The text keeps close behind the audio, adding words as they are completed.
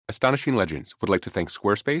Astonishing Legends would like to thank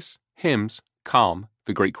Squarespace, Hims, Calm,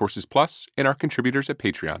 The Great Courses Plus, and our contributors at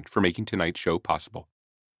Patreon for making tonight's show possible.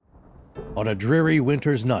 On a dreary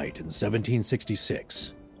winter's night in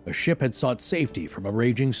 1766, a ship had sought safety from a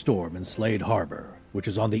raging storm in Slade Harbor, which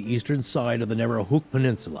is on the eastern side of the narrow Hook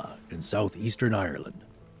Peninsula in southeastern Ireland.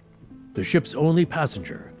 The ship's only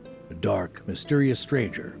passenger, a dark, mysterious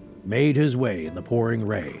stranger, made his way in the pouring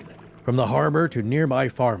rain from the harbor to nearby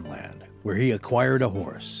farmland, where he acquired a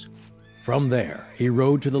horse. From there, he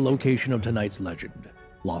rode to the location of tonight's legend,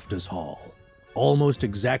 Loftus Hall, almost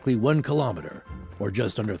exactly 1 kilometer, or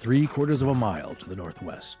just under 3/4 of a mile to the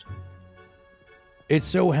northwest. It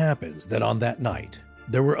so happens that on that night,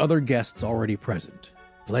 there were other guests already present,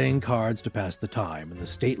 playing cards to pass the time in the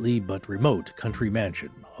stately but remote country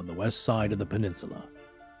mansion on the west side of the peninsula.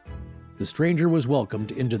 The stranger was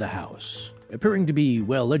welcomed into the house, appearing to be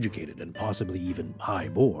well-educated and possibly even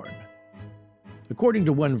high-born. According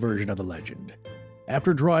to one version of the legend,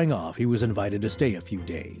 after drying off, he was invited to stay a few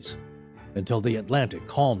days, until the Atlantic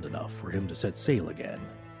calmed enough for him to set sail again.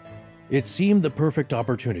 It seemed the perfect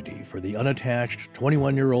opportunity for the unattached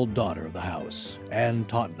 21-year-old daughter of the house, Anne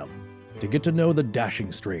Tottenham, to get to know the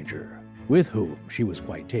dashing stranger, with whom she was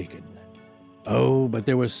quite taken. Oh, but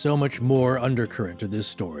there was so much more undercurrent to this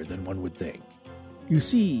story than one would think. You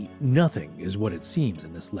see, nothing is what it seems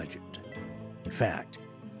in this legend. In fact,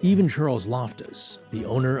 even Charles Loftus, the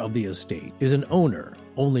owner of the estate, is an owner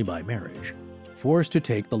only by marriage, forced to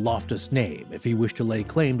take the Loftus name if he wished to lay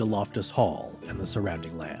claim to Loftus Hall and the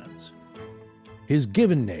surrounding lands. His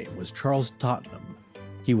given name was Charles Tottenham.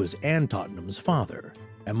 He was Anne Tottenham's father,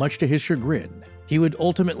 and much to his chagrin, he would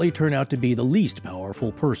ultimately turn out to be the least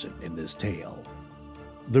powerful person in this tale.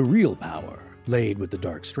 The real power laid with the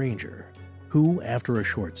dark stranger, who, after a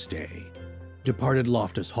short stay, departed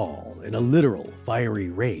Loftus Hall in a literal fiery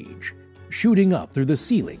rage, shooting up through the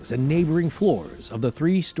ceilings and neighboring floors of the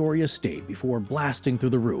 3-story estate before blasting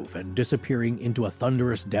through the roof and disappearing into a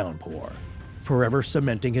thunderous downpour, forever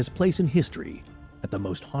cementing his place in history at the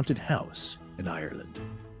most haunted house in Ireland.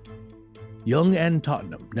 Young Anne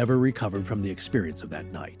Tottenham never recovered from the experience of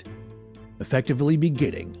that night, effectively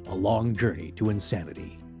beginning a long journey to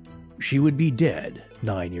insanity. She would be dead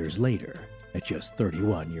 9 years later, at just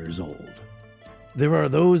 31 years old. There are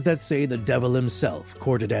those that say the devil himself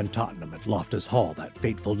courted Anne Tottenham at Loftus Hall that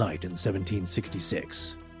fateful night in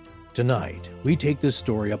 1766. Tonight, we take this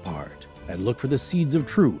story apart and look for the seeds of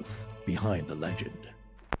truth behind the legend.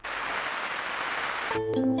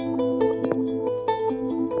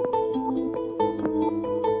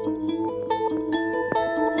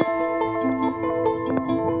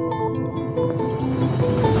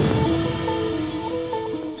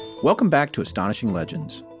 Welcome back to Astonishing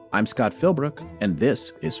Legends. I'm Scott Philbrook, and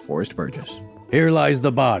this is Forrest Burgess. Here lies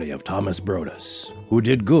the body of Thomas Brodus, who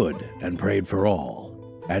did good and prayed for all,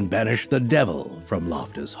 and banished the devil from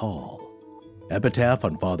Loftus Hall. Epitaph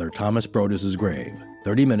on Father Thomas Brodus's grave,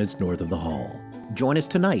 30 minutes north of the hall. Join us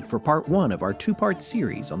tonight for part 1 of our 2-part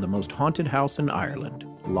series on the most haunted house in Ireland,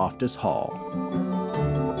 Loftus Hall.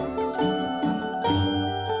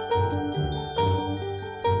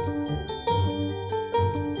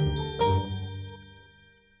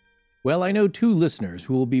 Well, I know 2 listeners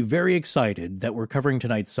who will be very excited that we're covering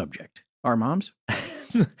tonight's subject. Our moms?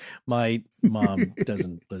 My mom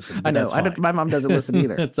doesn't listen. I know. My mom doesn't listen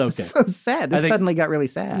either. It's okay. It's so sad. This suddenly got really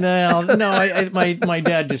sad. No. My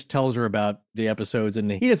dad just tells her about the episodes,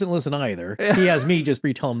 and he doesn't listen either. He has me just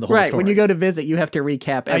retell him the whole story. Right. When you go to visit, you have to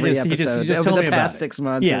recap every episode you just over tell the past 6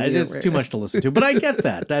 months. Yeah, it's too much to listen to. But I get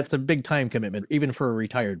that. That's a big time commitment, even for a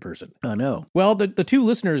retired person. I know. Well, the 2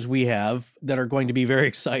 listeners we have that are going to be very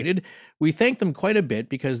excited, we thank them quite a bit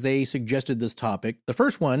because they suggested this topic. The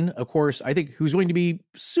first one, of course, I think who's going to be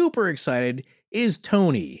super excited is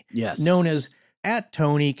Tony. Yes. Known as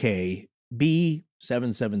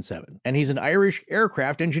 @TonyKB777. And he's an Irish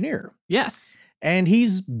aircraft engineer. Yes. And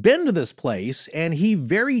he's been to this place, and he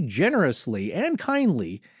very generously and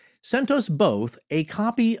kindly sent us both a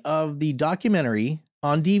copy of the documentary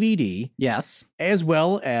on DVD. Yes. As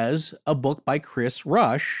well as a book by Chris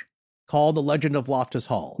Rush called The Legend of Loftus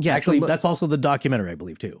Hall. Yes, actually, that's also the documentary, I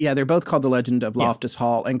believe, too. Yeah, they're both called The Legend of Loftus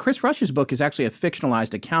Hall. And Chris Rush's book is actually a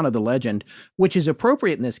fictionalized account of the legend, which is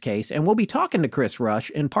appropriate in this case. And we'll be talking to Chris Rush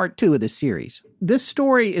in part 2 of this series. This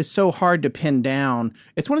story is so hard to pin down.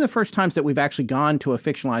 It's one of the first times that we've actually gone to a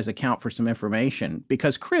fictionalized account for some information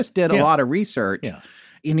because Chris did a lot of research. Yeah.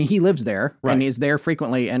 And he lives there and is there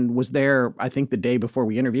frequently and was there, I think, the day before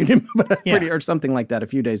we interviewed him or something like that a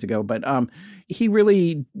few days ago. But he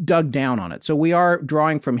really dug down on it. So we are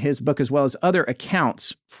drawing from his book as well as other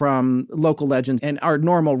accounts from local legends and our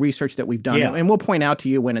normal research that we've done. Yeah. And we'll point out to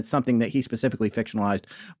you when it's something that he specifically fictionalized.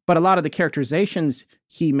 But a lot of the characterizations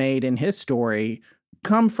he made in his story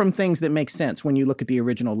come from things that make sense when you look at the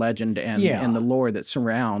original legend and the lore that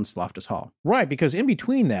surrounds Loftus Hall. Right, because in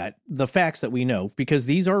between that, the facts that we know, because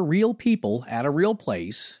these are real people at a real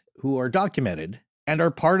place who are documented and are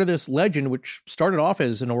part of this legend, which started off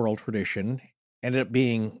as an oral tradition, ended up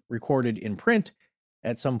being recorded in print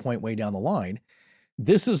at some point way down the line.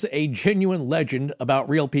 This is a genuine legend about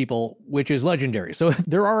real people, which is legendary. So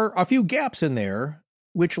there are a few gaps in there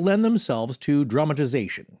which lend themselves to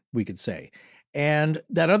dramatization, we could say. And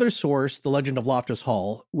that other source, The Legend of Loftus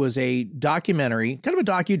Hall, was a documentary, kind of a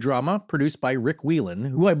docudrama produced by Rick Whelan,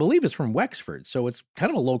 who I believe is from Wexford. So it's kind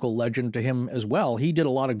of a local legend to him as well. He did a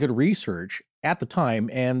lot of good research at the time,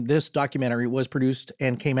 and this documentary was produced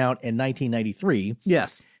and came out in 1993.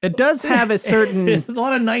 Yes. It does have a certain... a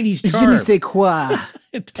lot of 90s charm. Je ne sais quoi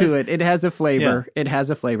to it. It has a flavor. Yeah. It has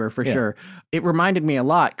a flavor for sure. It reminded me a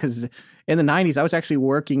lot because... in the 90s, I was actually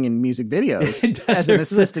working in music videos as an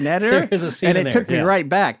assistant editor, and it took me right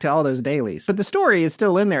back to all those dailies. But the story is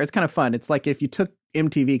still in there. It's kind of fun. It's like if you took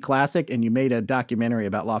MTV Classic and you made a documentary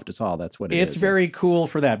about Loftus Hall, that's what it is. It's very cool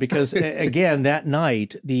for that because, again, that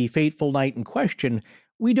night, the fateful night in question,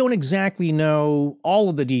 we don't exactly know all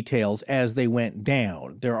of the details as they went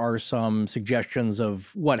down. There are some suggestions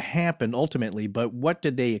of what happened ultimately, but what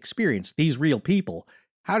did they experience? These real people.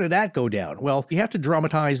 How did that go down? Well, you have to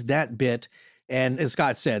dramatize that bit. And as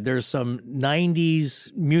Scott said, there's some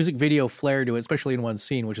 90s music video flair to it, especially in one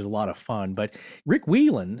scene, which is a lot of fun. But Rick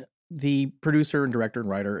Whelan, the producer and director and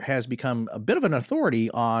writer, has become a bit of an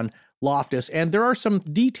authority on Loftus. And there are some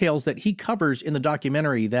details that he covers in the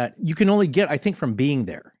documentary that you can only get, I think, from being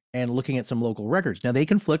there and looking at some local records. Now, they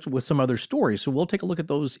conflict with some other stories, so we'll take a look at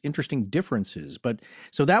those interesting differences. But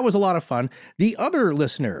so that was a lot of fun. The other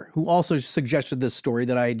listener who also suggested this story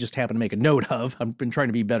that I just happened to make a note of, I've been trying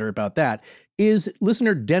to be better about that, is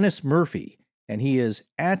listener Dennis Murphy. And he is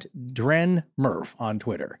at Dren Murph on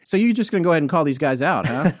Twitter. So you're just going to go ahead and call these guys out,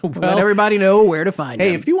 huh? Well, let everybody know where to find them.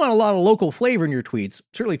 Hey, if you want a lot of local flavor in your tweets,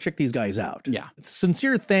 certainly check these guys out. Yeah.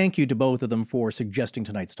 Sincere thank you to both of them for suggesting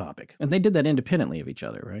tonight's topic. And they did that independently of each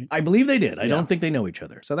other, right? I believe they did. I don't think they know each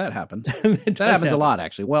other. So that happens. That happens a lot,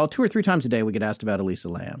 actually. Well, 2 or 3 times a day we get asked about Elisa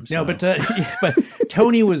Lam. So. No, but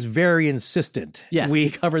Tony was very insistent. Yes.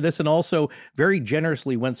 We cover this and also very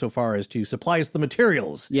generously went so far as to supply us the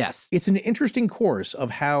materials. Yes. It's an interesting course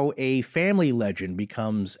of how a family legend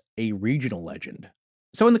becomes a regional legend.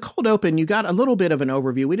 So in the cold open, you got a little bit of an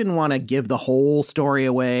overview. We didn't want to give the whole story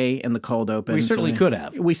away in the cold open. We certainly could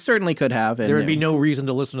have. We certainly could have. There would be no reason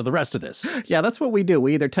to listen to the rest of this. Yeah, that's what we do.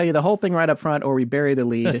 We either tell you the whole thing right up front or we bury the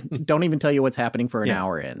lead. Don't even tell you what's happening for an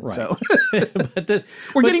hour in. Right. So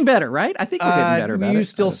we're getting better, right? I think we're getting better about it. You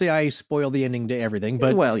still say I spoil the ending to everything.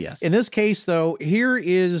 But well, yes. In this case, though, here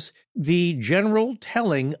is the general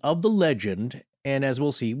telling of the legend. And as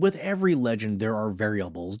we'll see, with every legend, there are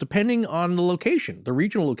variables depending on the location, the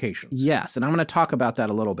regional locations. Yes, and I'm going to talk about that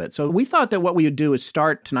a little bit. So we thought that what we would do is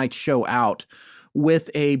start tonight's show out with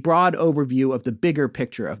a broad overview of the bigger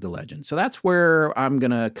picture of the legend. So that's where I'm going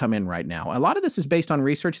to come in right now. A lot of this is based on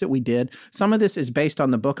research that we did. Some of this is based on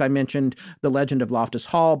the book I mentioned, The Legend of Loftus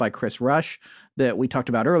Hall by Chris Rush, that we talked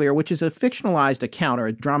about earlier, which is a fictionalized account or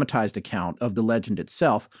a dramatized account of the legend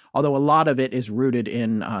itself, although a lot of it is rooted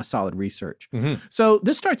in solid research. Mm-hmm. So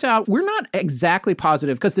this starts out, we're not exactly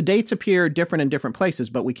positive because the dates appear different in different places,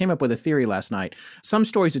 but we came up with a theory last night. Some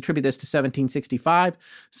stories attribute this to 1765,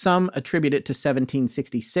 some attribute it to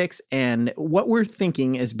 1766, and what we're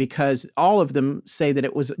thinking is because all of them say that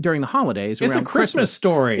it was during the holidays. It's around a Christmas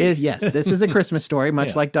story. Yes, this is a Christmas story,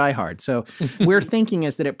 much like Die Hard. So we're thinking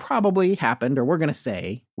is that it probably happened, or we're going to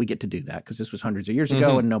say, we get to do that because this was hundreds of years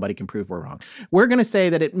ago and nobody can prove we're wrong. We're going to say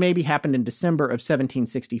that it maybe happened in December of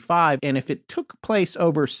 1765. And if it took place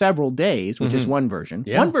over several days, which is one version,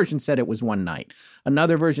 one version said it was one night.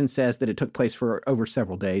 Another version says that it took place for over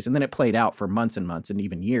several days. And then it played out for months and months and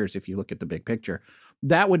even years if you look at the big picture.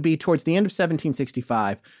 That would be towards the end of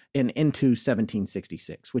 1765 and into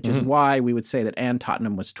 1766, which is why we would say that Anne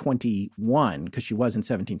Tottenham was 21 because she was in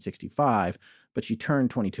 1765. But she turned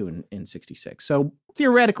 22 in 66. So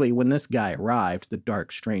theoretically, when this guy arrived, the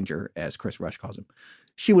dark stranger, as Chris Rush calls him,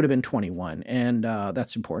 she would have been 21. And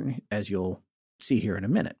that's important, as you'll see here in a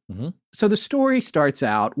minute. So the story starts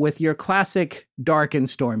out with your classic dark and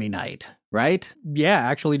stormy night. right? Yeah,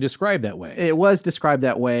 actually described that way. It was described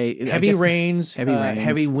that way. Heavy rains, heavy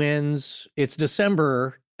heavy winds. It's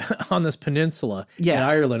December on this peninsula in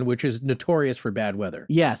Ireland, which is notorious for bad weather.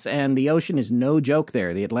 Yes, and the ocean is no joke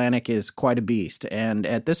there. The Atlantic is quite a beast. And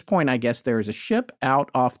at this point, I guess there is a ship out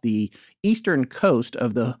off the eastern coast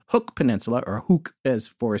of the Hook Peninsula, or Hook, as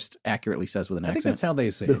Forrest accurately says with an accent. I think that's how they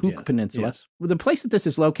say the it. Hook Peninsula. Yes. The place that this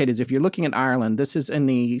is located is, if you're looking at Ireland, this is in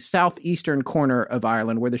the southeastern corner of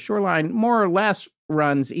Ireland, where the shoreline more or less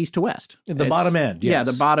runs east to west. The bottom end, yes. Yeah,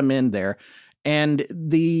 the bottom end there. And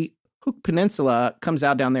the Hook Peninsula comes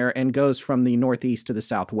out down there and goes from the northeast to the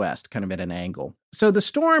southwest, kind of at an angle. So the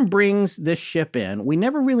storm brings this ship in. We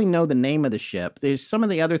never really know the name of the ship. There's some of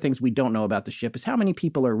the other things we don't know about the ship is how many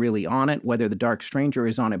people are really on it, whether the Dark Stranger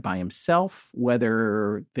is on it by himself,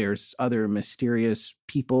 whether there's other mysterious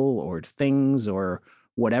people or things or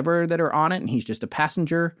whatever that are on it, and he's just a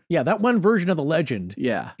passenger. Yeah, that one version of the legend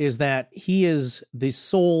Yeah. is that he is the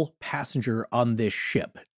sole passenger on this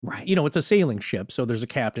ship. Right. You know, it's a sailing ship, so there's a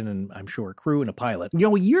captain and I'm sure a crew and a pilot.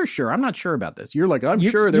 Well, you're sure. I'm not sure about this. You're like, I'm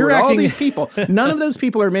sure there you're were all acting- these people. None of those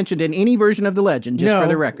people are mentioned in any version of the legend, just for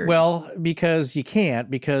the record. Well, because you can't,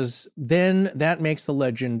 because then that makes the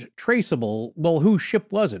legend traceable. Well, whose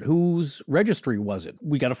ship was it? Whose registry was it?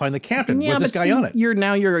 We got to find the captain. Was this guy on it?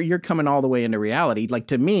 You're coming all the way into reality. Like,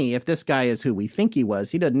 to me, if this guy is who we think he was,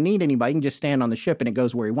 he doesn't need anybody. He can just stand on the ship and it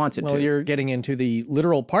goes where he wants it to. Well, you're getting into the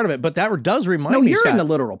literal part of it, but that does remind me, No, you're Scott. in the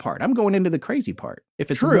literal part. I'm going into the crazy part. If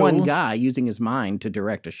it's True. one guy using his mind to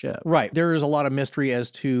direct a ship. Right. There is a lot of mystery as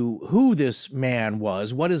to who this man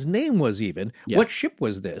was, what his name was even, what ship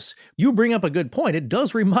was this. You bring up a good point. It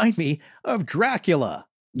does remind me of Dracula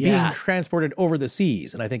being transported over the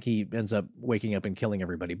seas. And I think he ends up waking up and killing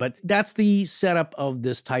everybody. But that's the setup of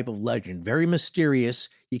this type of legend. Very mysterious.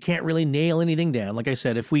 You can't really nail anything down. Like I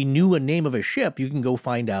said, if we knew a name of a ship, you can go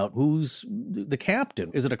find out who's the captain.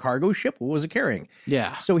 Is it a cargo ship? What was it carrying?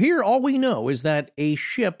 Yeah. So here, all we know is that a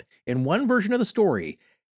ship in one version of the story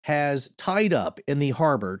has tied up in the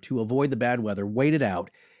harbor to avoid the bad weather, waited out.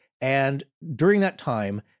 And during that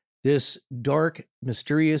time, this dark,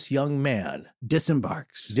 mysterious young man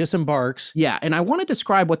disembarks. Yeah, and I want to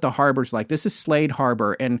describe what the harbor's like. This is Slade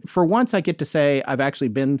Harbor, and for once I get to say I've actually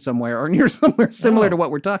been somewhere or near somewhere similar to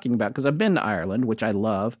what we're talking about, because I've been to Ireland, which I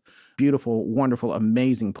love. Beautiful, wonderful,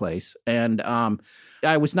 amazing place. And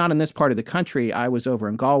I was not in this part of the country. I was over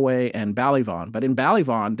in Galway and Ballyvaughan. But in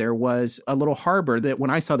Ballyvaughan, there was a little harbor that when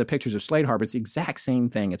I saw the pictures of Slade Harbor, it's the exact same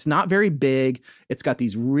thing. It's not very big. It's got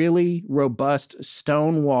these really robust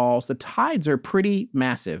stone walls. The tides are pretty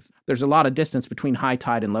massive. There's a lot of distance between high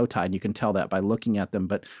tide and low tide, and you can tell that by looking at them.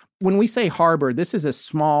 But when we say harbor, this is a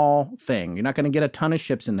small thing. You're not going to get a ton of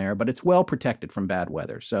ships in there, but it's well protected from bad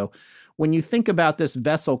weather. So when you think about this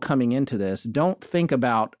vessel coming into this, don't think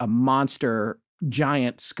about a monster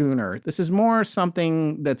giant schooner. This is more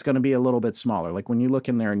something that's going to be a little bit smaller. Like when you look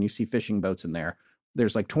in there and you see fishing boats in there,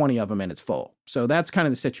 there's like 20 of them and it's full. So that's kind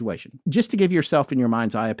of the situation. Just to give yourself in your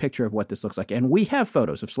mind's eye a picture of what this looks like. And we have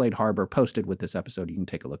photos of Slade Harbor posted with this episode. You can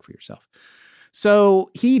take a look for yourself. So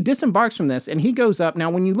he disembarks from this and he goes up. Now,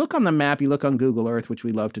 when you look on the map, you look on Google Earth, which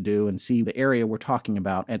we love to do, and see the area we're talking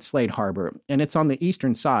about at Slade Harbor. And it's on the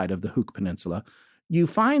eastern side of the Hook Peninsula. You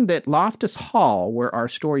find that Loftus Hall, where our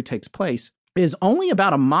story takes place, is only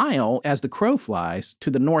about a mile as the crow flies to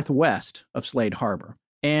the northwest of Slade Harbor.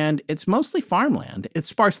 And it's mostly farmland. It's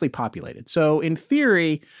sparsely populated. So in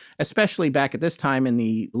theory, especially back at this time in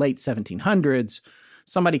the late 1700s,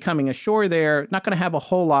 somebody coming ashore there, not going to have a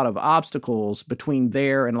whole lot of obstacles between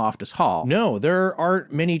there and Loftus Hall. No, there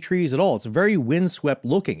aren't many trees at all. It's very windswept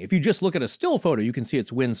looking. If you just look at a still photo, you can see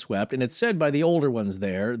it's windswept. And it's said by the older ones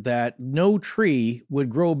there that no tree would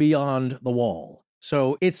grow beyond the wall.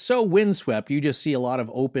 So it's so windswept, you just see a lot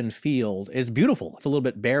of open field. It's beautiful. It's a little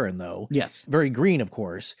bit barren, though. Yes. Very green, of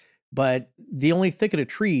course. But the only thicket of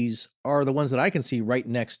trees are the ones that I can see right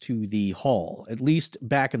next to the hall, at least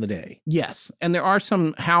back in the day. Yes. And there are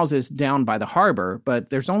some houses down by the harbor, but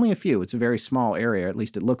there's only a few. It's a very small area. At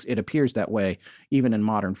least it appears that way, even in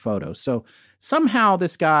modern photos. So somehow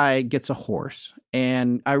this guy gets a horse.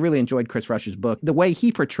 And I really enjoyed Chris Rush's book. The way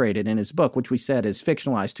he portrayed it in his book, which we said is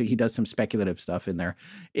fictionalized too, he does some speculative stuff in there,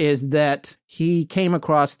 is that he came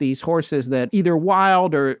across these horses that either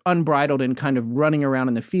wild or unbridled and kind of running around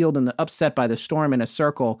in the field and upset by the storm in a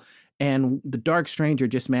circle. And the Dark Stranger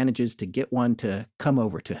just manages to get one to come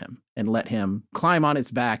over to him and let him climb on its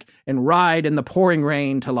back and ride in the pouring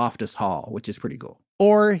rain to Loftus Hall, which is pretty cool.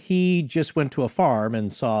 Or he just went to a farm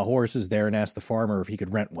and saw horses there and asked the farmer if he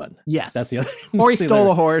could rent one. Yes. That's the other. Or he stole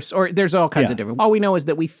a horse, or there's all kinds of different. All we know is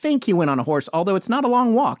that we think he went on a horse, although it's not a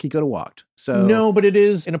long walk. He could have walked. So no, but it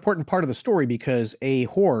is an important part of the story because a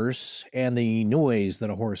horse and the noise that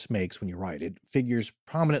a horse makes when you ride it figures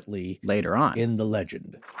prominently later on in the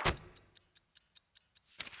legend.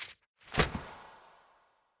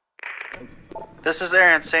 This is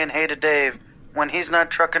Aaron saying hey to Dave. When he's not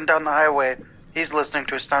trucking down the highway, he's listening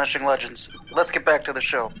to Astonishing Legends. Let's get back to the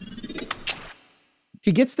show.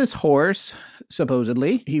 He gets this horse,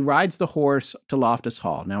 supposedly. He rides the horse to Loftus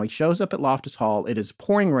Hall. Now, he shows up at Loftus Hall. It is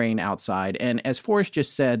pouring rain outside. And as Forrest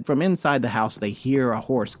just said, from inside the house, they hear a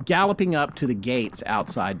horse galloping up to the gates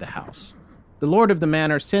outside the house. The lord of the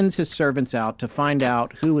manor sends his servants out to find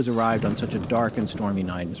out who has arrived on such a dark and stormy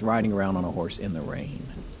night and is riding around on a horse in the rain.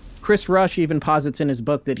 Chris Rush even posits in his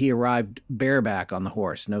book that he arrived bareback on the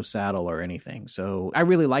horse, no saddle or anything. So I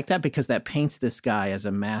really like that because that paints this guy as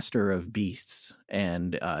a master of beasts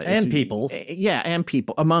and people. Yeah, and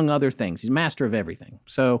people, among other things. He's master of everything.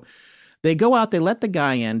 So they go out, they let the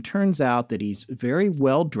guy in. Turns out that he's very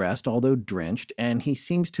well dressed, although drenched, and he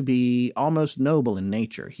seems to be almost noble in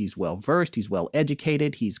nature. He's well versed, he's well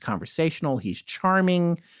educated, he's conversational, he's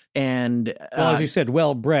charming. And well, as you said,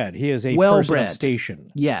 well-bred. He is a person of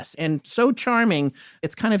station. Yes, and so charming.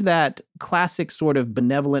 It's kind of that classic sort of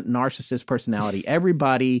benevolent narcissist personality.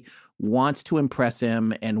 Everybody wants to impress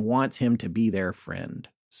him and wants him to be their friend.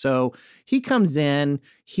 So he comes in,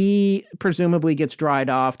 he presumably gets dried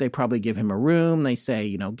off. They probably give him a room. They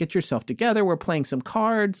say, get yourself together. We're playing some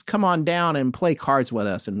cards. Come on down and play cards with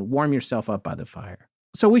us and warm yourself up by the fire.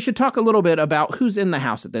 So we should talk a little bit about who's in the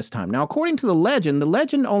house at this time. Now, according to the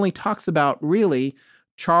legend only talks about really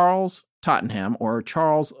Charles Tottenham or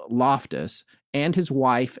Charles Loftus and his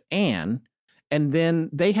wife, Anne. And then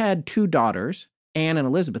they had two daughters, Anne and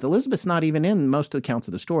Elizabeth. Elizabeth's not even in most of the accounts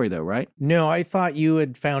of the story, though, right? No, I thought you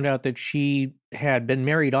had found out that she had been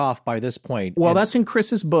married off by this point. Well, that's in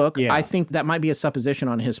Chris's book. Yeah. I think that might be a supposition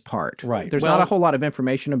on his part. Right. There's not a whole lot of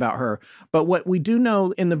information about her. But what we do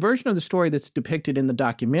know in the version of the story that's depicted in the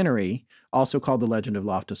documentary, also called The Legend of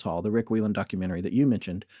Loftus Hall, the Rick Whelan documentary that you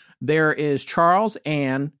mentioned, there is Charles,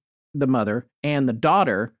 Anne, the mother, and the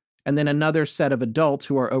daughter, and then another set of adults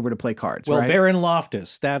who are over to play cards, well, right? Baron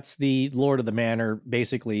Loftus, that's the lord of the manor,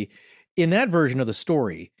 basically. In that version of the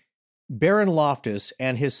story, Baron Loftus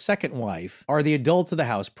and his second wife are the adults of the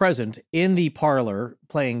house present in the parlor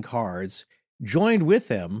playing cards. Joined with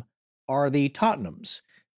them are the Tottenhams,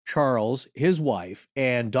 Charles, his wife,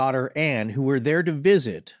 and daughter Anne, who were there to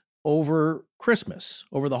visit over Christmas,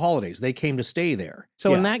 over the holidays. They came to stay there.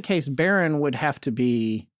 So in that case, Baron would have to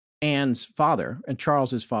be Anne's father and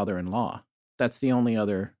Charles's father-in-law. That's the only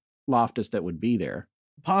other Loftus that would be there.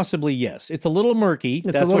 Possibly, yes. It's a little murky.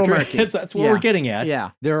 That's a little murky. That's what we're getting at.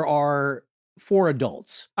 Yeah. There are 4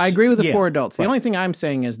 adults. I agree with the 4 adults. The right. only thing I'm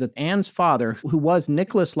saying is that Anne's father, who was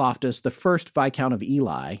Nicholas Loftus, the first Viscount of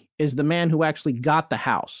Ely, is the man who actually got the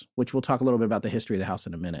house, which we'll talk a little bit about the history of the house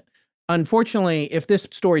in a minute. Unfortunately, if this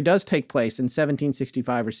story does take place in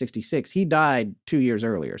 1765 or 66, he died 2 years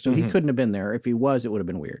earlier. So he couldn't have been there. If he was, it would have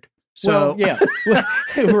been weird. So, well,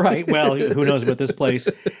 yeah, right. Well, who knows about this place?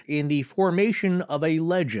 In the formation of a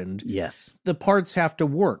legend, yes, the parts have to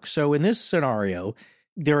work. So in this scenario,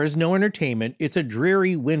 there is no entertainment. It's a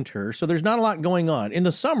dreary winter, so there's not a lot going on. In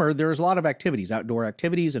the summer, there's a lot of activities, outdoor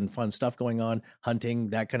activities and fun stuff going on, hunting,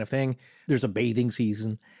 that kind of thing. There's a bathing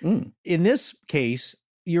season. In this case,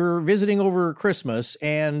 you're visiting over Christmas,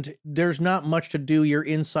 and there's not much to do. You're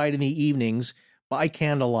inside in the evenings by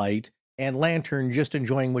candlelight and lantern, just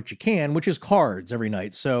enjoying what you can, which is cards every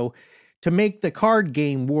night. So to make the card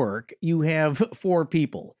game work, you have 4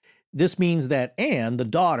 people. This means that Anne, the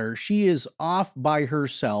daughter, she is off by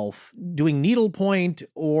herself doing needlepoint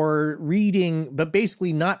or reading, but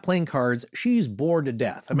basically not playing cards. She's bored to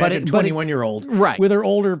death. Imagine a 21-year-old right, with her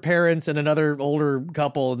older parents and another older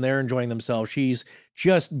couple, and they're enjoying themselves. She's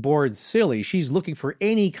just bored silly. She's looking for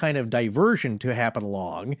any kind of diversion to happen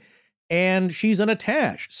along. And she's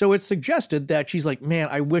unattached. So it's suggested that she's like, man,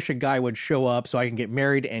 I wish a guy would show up so I can get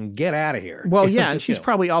married and get out of here. Well, yeah, and she's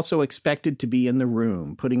probably also expected to be in the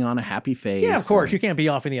room, putting on a happy face. Yeah, of course. You can't be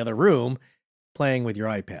off in the other room playing with your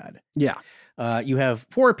iPad. Yeah. You have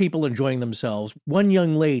 4 people enjoying themselves, 1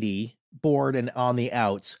 young lady bored and on the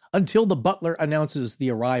outs, until the butler announces the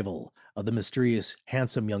arrival of the mysterious,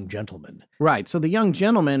 handsome young gentleman. Right. So the young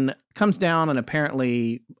gentleman comes down and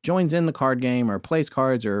apparently joins in the card game or plays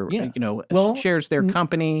cards or, shares their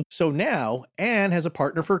company. So now Anne has a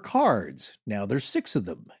partner for cards. Now there's 6 of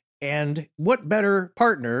them. And what better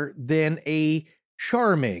partner than a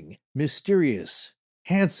charming, mysterious,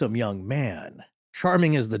 handsome young man,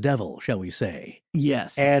 charming as the devil, shall we say.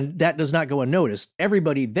 Yes. And that does not go unnoticed.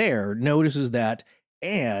 Everybody there notices that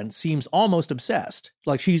Anne seems almost obsessed,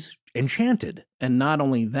 like she's enchanted. And not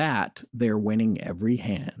only that, they're winning every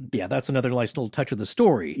hand. Yeah, that's another nice little touch of the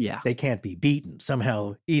story. Yeah. They can't be beaten.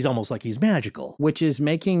 Somehow, he's almost like he's magical. Which is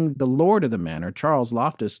making the lord of the manor, Charles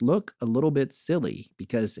Loftus, look a little bit silly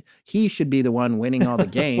because he should be the one winning all the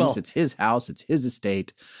games. Well, it's his house, it's his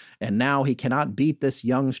estate. And now he cannot beat this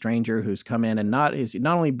young stranger who's come in and not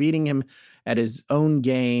only beating him at his own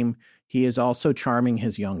game, he is also charming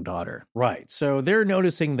his young daughter. Right. So they're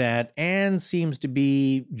noticing that Anne seems to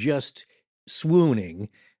be just swooning,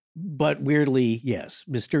 but weirdly, yes,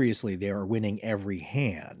 mysteriously, they are winning every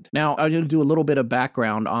hand. Now, I'm going to do a little bit of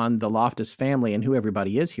background on the Loftus family and who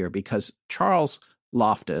everybody is here, because Charles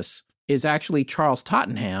Loftus is actually Charles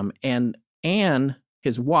Tottenham, and Anne,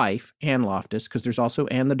 his wife, Anne Loftus, because there's also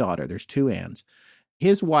Anne the daughter. There's two Annes.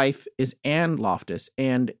 His wife is Anne Loftus,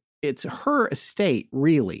 and it's her estate,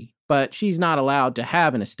 really, but she's not allowed to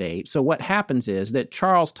have an estate. So what happens is that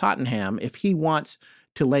Charles Tottenham, if he wants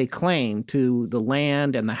to lay claim to the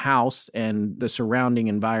land and the house and the surrounding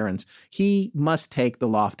environs, he must take the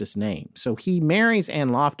Loftus name. So he marries Anne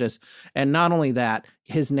Loftus, and not only that,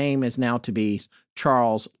 his name is now to be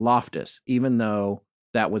Charles Loftus, even though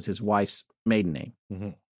that was his wife's maiden name. Mm-hmm.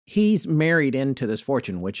 He's married into this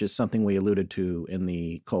fortune, which is something we alluded to in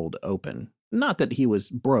the cold open. Not that he was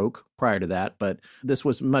broke prior to that, but this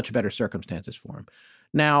was much better circumstances for him.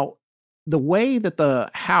 Now, the way that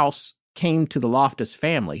the house came to the Loftus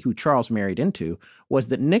family, who Charles married into, was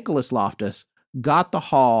that Nicholas Loftus got the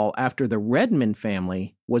hall after the Redmond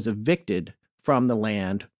family was evicted from the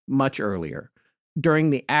land much earlier, during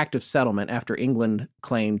the Act of Settlement after England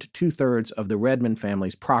claimed 2/3 of the Redmond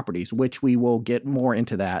family's properties, which we will get more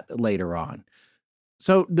into that later on.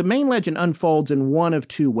 So the main legend unfolds in one of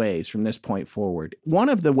two ways from this point forward. One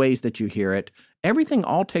of the ways that you hear it, everything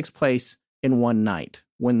all takes place in one night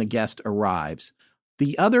when the guest arrives.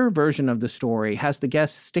 The other version of the story has the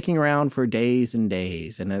guests sticking around for days and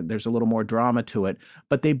days, and there's a little more drama to it,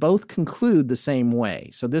 but they both conclude the same way.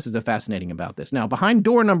 So this is the fascinating about this. Now, behind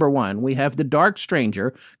door number 1, we have the Dark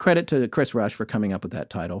Stranger. Credit to Chris Rush for coming up with that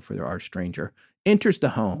title for our stranger. Enters the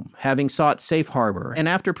home, having sought safe harbor, and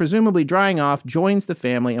after presumably drying off, joins the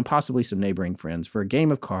family and possibly some neighboring friends for a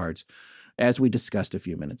game of cards, as we discussed a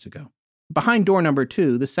few minutes ago. Behind door number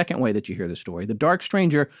 2, the second way that you hear the story, the Dark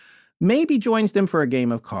Stranger maybe joins them for a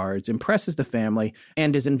game of cards, impresses the family,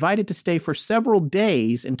 and is invited to stay for several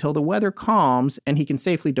days until the weather calms and he can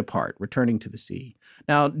safely depart, returning to the sea.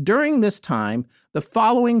 Now, during this time, the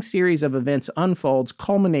following series of events unfolds,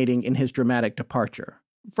 culminating in his dramatic departure.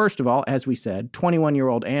 First of all, as we said,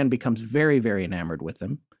 21-year-old Anne becomes very, very enamored with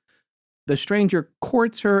him. The stranger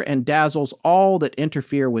courts her and dazzles all that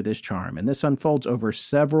interfere with his charm, and this unfolds over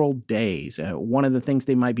several days. One of the things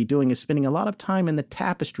they might be doing is spending a lot of time in the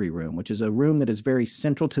tapestry room, which is a room that is very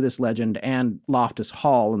central to this legend and Loftus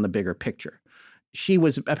Hall in the bigger picture. She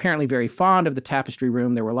was apparently very fond of the tapestry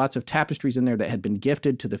room. There were lots of tapestries in there that had been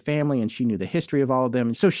gifted to the family, and she knew the history of all of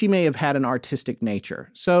them. So she may have had an artistic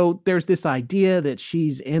nature. So there's this idea that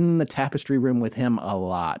she's in the tapestry room with him a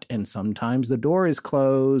lot, and sometimes the door is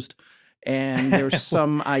closed, and there's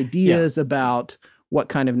some ideas about what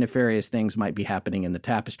kind of nefarious things might be happening in the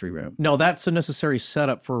tapestry room. No, that's a necessary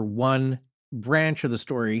setup for one branch of the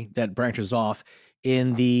story that branches off.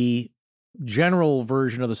 In the general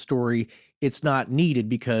version of the story, it's not needed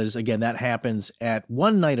because, again, that happens at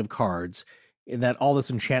one night of cards, and that all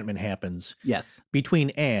this enchantment happens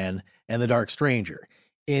between Anne and the Dark Stranger.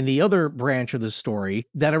 In the other branch of the story,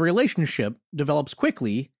 that a relationship develops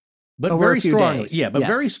quickly, but over very a few strongly. days. Yeah, but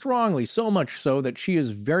very strongly, so much so that she is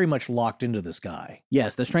very much locked into this guy.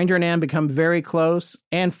 Yes, the stranger and Anne become very close.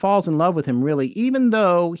 Anne falls in love with him, really, even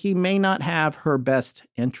though he may not have her best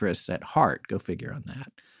interests at heart. Go figure on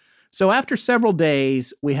that. So after several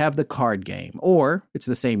days, we have the card game, or it's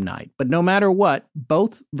the same night. But no matter what,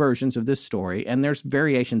 both versions of this story, and there's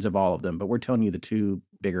variations of all of them, but we're telling you the two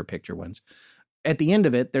bigger picture ones. At the end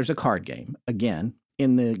of it, there's a card game, again,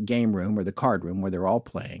 in the game room or the card room where they're all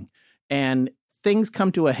playing. And things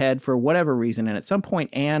come to a head for whatever reason, and at some point,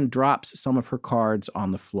 Anne drops some of her cards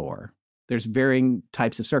on the floor. There's varying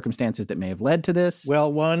types of circumstances that may have led to this.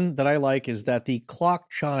 Well, one that I like is that the clock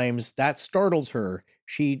chimes. That startles her.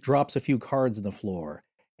 She drops a few cards on the floor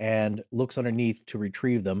and looks underneath to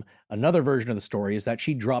retrieve them. Another version of the story is that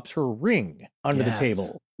she drops her ring under the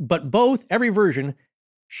table. But every version,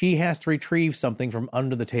 she has to retrieve something from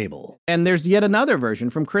under the table. And there's yet another version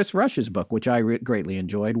from Chris Rush's book, which I greatly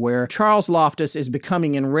enjoyed, where Charles Loftus is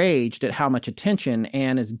becoming enraged at how much attention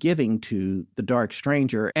Anne is giving to the dark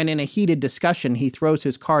stranger. And in a heated discussion, he throws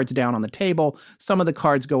his cards down on the table. Some of the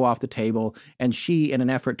cards go off the table, and she, in an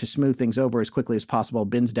effort to smooth things over as quickly as possible,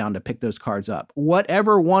 bends down to pick those cards up.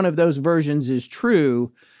 Whatever one of those versions is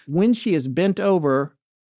true, when she is bent over,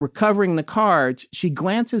 recovering the cards, she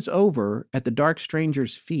glances over at the dark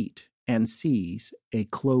stranger's feet and sees a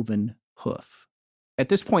cloven hoof. At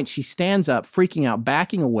this point, she stands up, freaking out,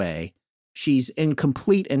 backing away. She's in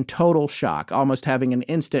complete and total shock, almost having an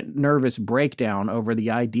instant nervous breakdown over the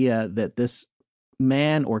idea that this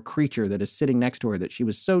man or creature that is sitting next to her that she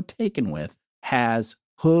was so taken with has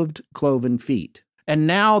hooved cloven feet. And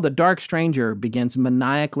now the dark stranger begins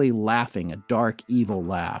maniacally laughing a dark, evil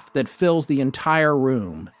laugh that fills the entire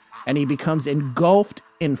room, and he becomes engulfed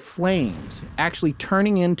in flames, actually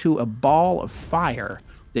turning into a ball of fire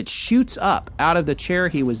that shoots up out of the chair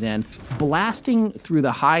he was in, blasting through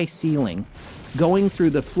the high ceiling, going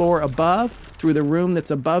through the floor above, through the room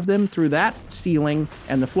that's above them, through that ceiling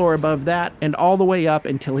and the floor above that, and all the way up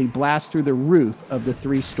until he blasts through the roof of the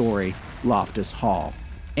 3-story Loftus Hall.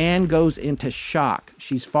 Anne goes into shock.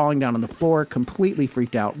 She's falling down on the floor, completely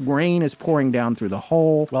freaked out. Rain is pouring down through the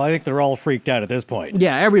hole. Well, I think they're all freaked out at this point.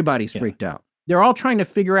 Yeah, everybody's freaked out. They're all trying to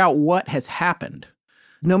figure out what has happened.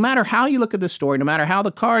 No matter how you look at the story, no matter how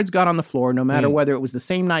the cards got on the floor, no matter whether it was the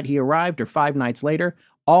same night he arrived or 5 nights later,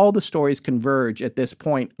 all the stories converge at this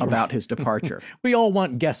point about his departure. We all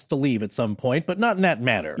want guests to leave at some point, but not in that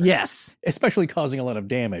manner. Yes. Especially causing a lot of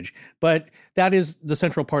damage. But that is the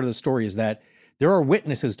central part of the story, is that there are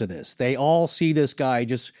witnesses to this. They all see this guy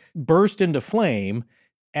just burst into flame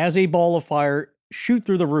as a ball of fire shoot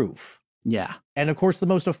through the roof. Yeah. And of course, the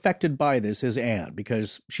most affected by this is Anne,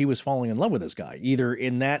 because she was falling in love with this guy, either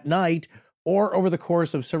in that night or over the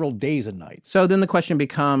course of several days and nights. So then the question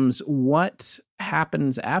becomes, what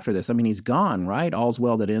happens after this? I mean, he's gone, right? All's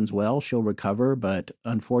well that ends well. She'll recover, but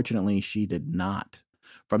unfortunately, she did not.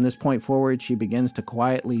 From this point forward, she begins to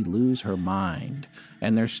quietly lose her mind.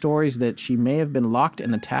 And there's stories that she may have been locked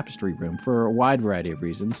in the tapestry room for a wide variety of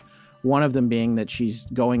reasons. One of them being that she's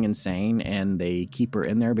going insane and they keep her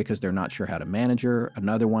in there because they're not sure how to manage her.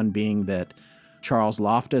 Another one being that Charles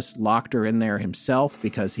Loftus locked her in there himself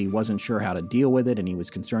because he wasn't sure how to deal with it and he was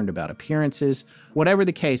concerned about appearances. Whatever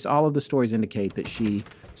the case, all of the stories indicate that she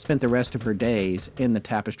spent the rest of her days in the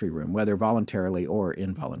tapestry room, whether voluntarily or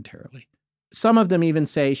involuntarily. Some of them even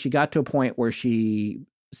say she got to a point where she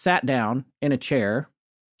sat down in a chair,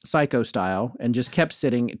 psycho style, and just kept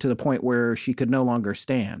sitting to the point where she could no longer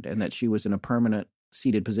stand, and that she was in a permanent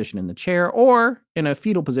seated position in the chair or in a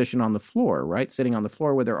fetal position on the floor, right? Sitting on the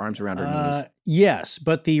floor with her arms around her knees. Yes,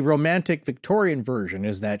 but the romantic Victorian version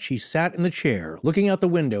is that she sat in the chair, looking out the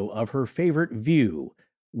window of her favorite view,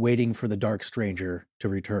 waiting for the dark stranger to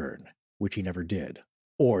return, which he never did.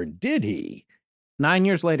 Or did he? 9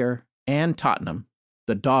 years later, Anne Tottenham,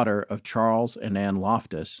 the daughter of Charles and Anne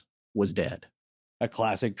Loftus, was dead. A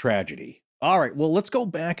classic tragedy. All right, well, let's go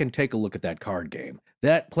back and take a look at that card game.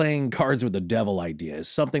 That playing cards with the devil idea is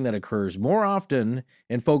something that occurs more often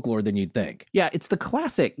in folklore than you'd think. Yeah, it's the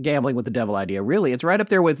classic gambling with the devil idea, really. It's right up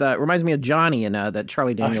there with, reminds me of Johnny in that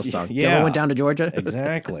Charlie Daniels song. Yeah. Devil Went Down to Georgia.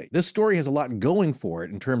 Exactly. This story has a lot going for it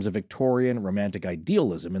in terms of Victorian romantic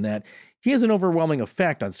idealism, in that he has an overwhelming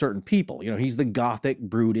effect on certain people. You know, he's the gothic,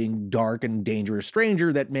 brooding, dark, and dangerous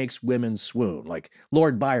stranger that makes women swoon, like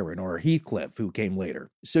Lord Byron or Heathcliff, who came later.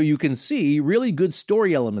 So you can see really good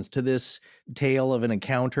story elements to this tale of an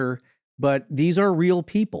encounter, but these are real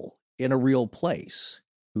people in a real place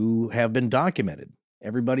who have been documented.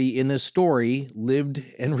 Everybody in this story lived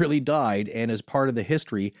and really died and is part of the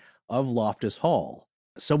history of Loftus Hall,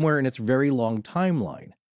 somewhere in its very long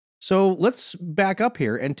timeline. So let's back up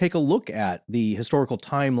here and take a look at the historical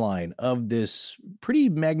timeline of this pretty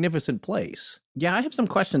magnificent place. Yeah, I have some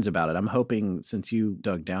questions about it. I'm hoping, since you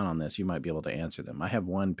dug down on this, you might be able to answer them. I have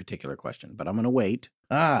one particular question, but I'm going to wait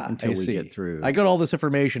until we get through. I got all this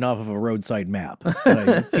information off of a roadside map that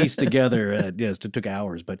I pieced together. Yes, it took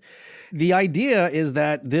hours. But the idea is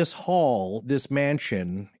that this hall, this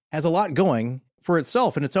mansion, has a lot going for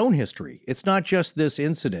itself in its own history. It's not just this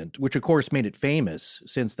incident, which of course made it famous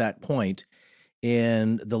since that point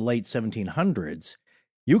in the late 1700s.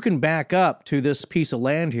 You can back up to this piece of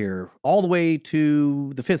land here all the way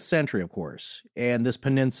to the 5th century, of course, and this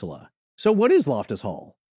peninsula. So what is Loftus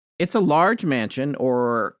Hall? It's a large mansion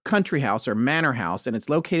or country house or manor house, and it's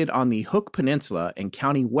located on the Hook Peninsula in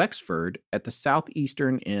County Wexford at the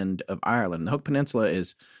southeastern end of Ireland. The Hook Peninsula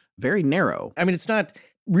is very narrow. I mean, it's not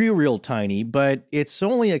real tiny, but it's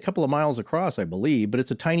only a couple of miles across, I believe, but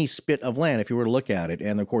it's a tiny spit of land if you were to look at it.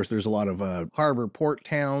 And of course, there's a lot of harbor port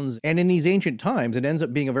towns. And in these ancient times, it ends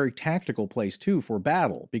up being a very tactical place too for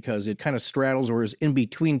battle because it kind of straddles or is in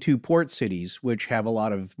between two port cities, which have a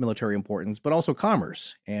lot of military importance, but also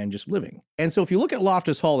commerce and just living. And so if you look at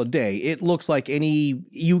Loftus Hall today, it looks like any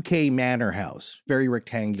UK manor house, very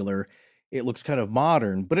rectangular. It looks kind of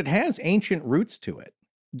modern, but it has ancient roots to it.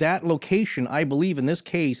 That location, I believe in this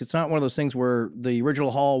case, it's not one of those things where the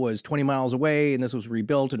original hall was 20 miles away and this was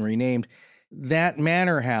rebuilt and renamed. That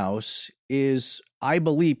manor house is, I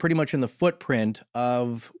believe, pretty much in the footprint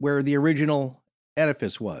of where the original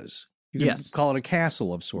edifice was. You can call it a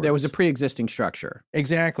castle of sorts. There was a pre-existing structure.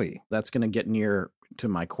 Exactly. That's going to get near to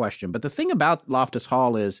my question. But the thing about Loftus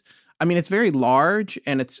Hall is, I mean, it's very large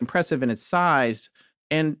and it's impressive in its size,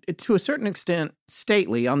 and to a certain extent,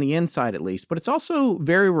 stately on the inside at least, but it's also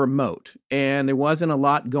very remote. And there wasn't a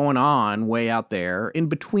lot going on way out there in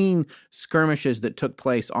between skirmishes that took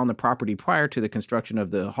place on the property prior to the construction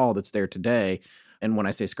of the hall that's there today. And when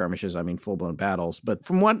I say skirmishes, I mean full-blown battles. But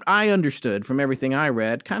from what I understood, from everything I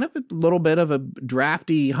read, kind of a little bit of a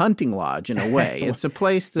drafty hunting lodge in a way. It's a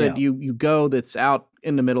place that you go that's out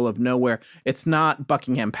in the middle of nowhere. It's not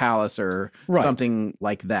Buckingham Palace or something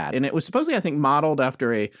like that. And it was supposedly, I think, modeled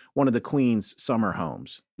after one of the Queen's summer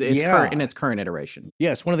homes. In its current iteration.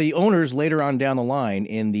 Yes, one of the owners later on down the line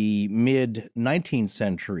in the mid-19th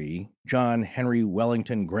century, John Henry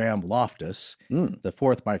Wellington Graham Loftus, the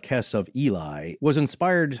fourth Marquess of Ely, was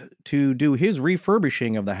inspired to do his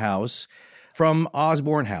refurbishing of the house from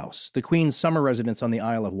Osborne House, the Queen's summer residence on the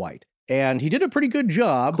Isle of Wight. And he did a pretty good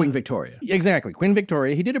job. Queen Victoria. Exactly, Queen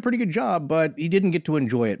Victoria. He did a pretty good job, but he didn't get to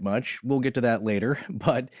enjoy it much. We'll get to that later.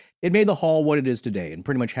 But it made the hall what it is today, and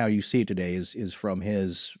pretty much how you see it today is from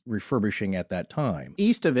his refurbishing at that time.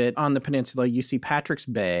 East of it, on the peninsula, you see Patrick's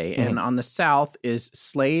Bay, and on the south is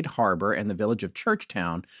Slade Harbor and the village of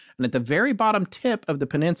Churchtown. And at the very bottom tip of the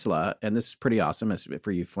peninsula, and this is pretty awesome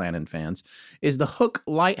for you Flannan fans, is the Hook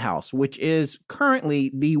Lighthouse, which is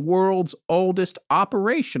currently the world's oldest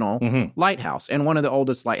operational lighthouse, and one of the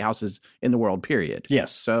oldest lighthouses in the world, period.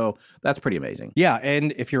 Yes. So that's pretty amazing. Yeah,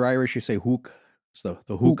 and if you're Irish, you say Hook. It's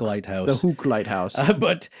the Hook Lighthouse. The Hook Lighthouse.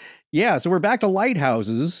 But yeah, so we're back to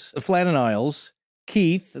lighthouses, the Flannan Isles,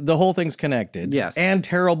 Keith, the whole thing's connected. Yes. And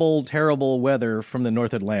terrible, terrible weather from the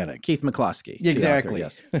North Atlantic. Keith McCloskey. Exactly. The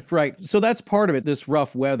author, yes. Right. So that's part of it, this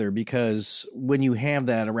rough weather, because when you have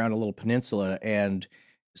that around a little peninsula and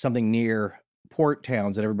something near port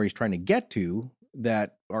towns that everybody's trying to get to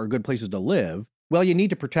that are good places to live, well, you need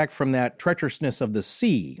to protect from that treacherousness of the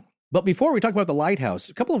sea. But before we talk about the lighthouse,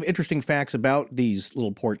 a couple of interesting facts about these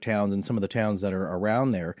little port towns and some of the towns that are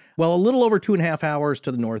around there. Well, a little over 2.5 hours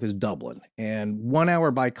to the north is Dublin, and 1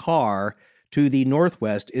 hour by car to the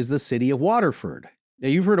northwest is the city of Waterford. Now,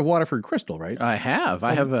 you've heard of Waterford Crystal, right? I have.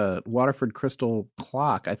 I have a Waterford Crystal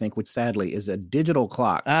clock, I think, which sadly is a digital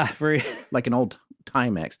clock. Very like an old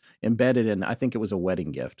Timex embedded in, I think it was a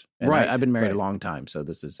wedding gift. And right. I've been married a long time, so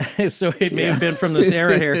this is... So it may have been from this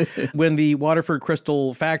era here. When the Waterford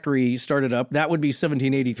Crystal factory started up, that would be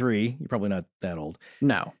 1783. You're probably not that old.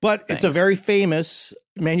 No. But It's a very famous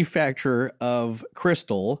manufacturer of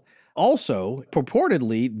crystal. Also,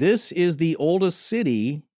 purportedly, this is the oldest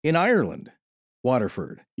city in Ireland.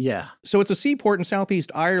 Waterford. Yeah. So it's a seaport in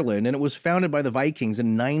southeast Ireland, and it was founded by the Vikings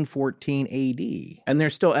in 914 AD. And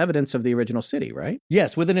there's still evidence of the original city, right?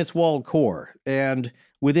 Yes, within its walled core. And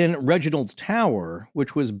within Reginald's Tower,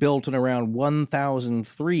 which was built in around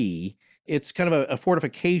 1003, it's kind of a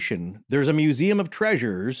fortification. There's a museum of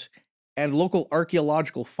treasures and local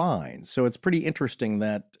archaeological finds. So it's pretty interesting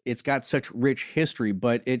that it's got such rich history,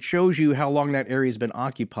 but it shows you how long that area has been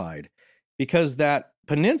occupied. Because that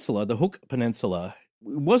peninsula, the Hook Peninsula,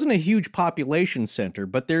 wasn't a huge population center,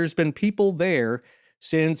 but there's been people there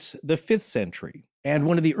since the 5th century. And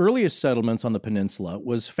one of the earliest settlements on the peninsula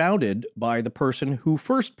was founded by the person who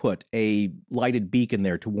first put a lighted beacon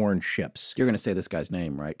there to warn ships. You're going to say this guy's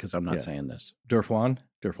name, right? Because I'm not saying this. Durfwan.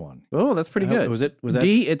 Oh, that's pretty good. Was that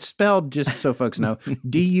It's spelled, just so folks know,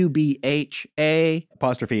 D-U-B-H-A.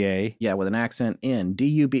 Apostrophe A. Yeah, with an accent in.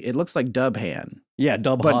 D-U-B. It looks like Dubhan. Yeah,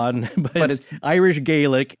 Dubhan. But it's Irish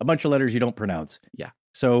Gaelic, a bunch of letters you don't pronounce. Yeah.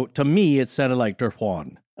 So to me, it sounded like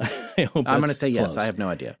Durfwan. I'm going to say yes. I have no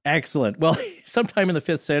idea. Excellent. Well, sometime in the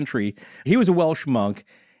 5th century, he was a Welsh monk,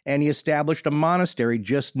 and he established a monastery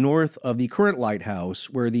just north of the current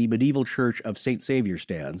lighthouse where the medieval church of St. Saviour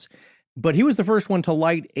stands. But he was the first one to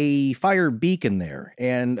light a fire beacon there,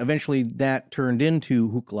 and eventually that turned into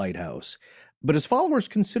Hook Lighthouse. But his followers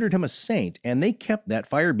considered him a saint, and they kept that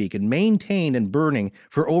fire beacon maintained and burning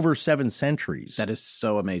for over 7 centuries. That is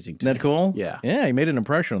so amazing to Isn't me. that cool? Yeah. Yeah, he made an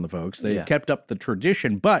impression on the folks. They Yeah. kept up the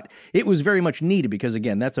tradition, but it was very much needed because,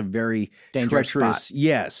 again, that's a very Dangerous treacherous... spot.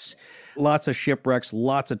 Yes. Lots of shipwrecks,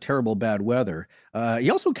 lots of terrible bad weather.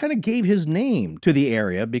 He also kind of gave his name to the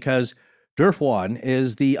area because Durfwan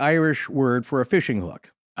is the Irish word for a fishing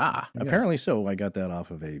hook. Yeah. Apparently so. I got that off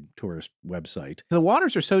of a tourist website. The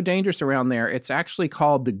waters are so dangerous around there. It's actually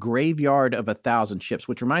called the Graveyard of 1,000 Ships,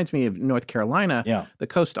 which reminds me of North Carolina. Yeah. The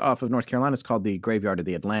coast off of North Carolina is called the Graveyard of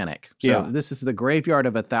the Atlantic. So Yeah. this is the Graveyard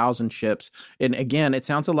of 1,000 Ships. And again, it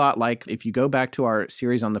sounds a lot like, if you go back to our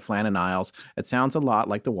series on the Flannan Isles, it sounds a lot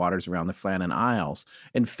like the waters around the Flannan Isles.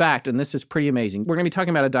 In fact, and this is pretty amazing, we're going to be talking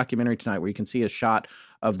about a documentary tonight where you can see a shot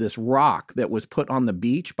of this rock that was put on the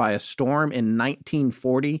beach by a storm in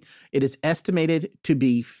 1940. It is estimated to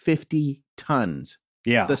be 50 tons.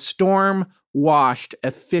 Yeah. The storm washed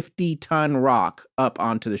a 50-ton rock up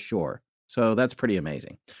onto the shore. So that's pretty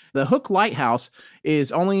amazing. The Hook Lighthouse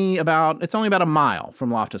is only about a mile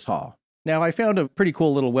from Loftus Hall. Now, I found a pretty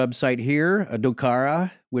cool little website here, a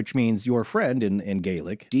Dochara, which means your friend in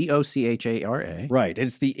Gaelic. Dochara. Right.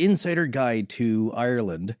 It's the insider guide to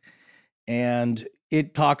Ireland. And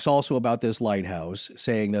it talks also about this lighthouse,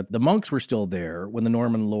 saying that the monks were still there when the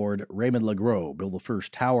Norman lord Raymond le Gros built the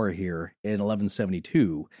first tower here in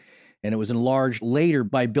 1172. And it was enlarged later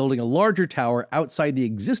by building a larger tower outside the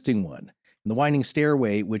existing one. And the winding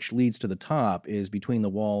stairway, which leads to the top, is between the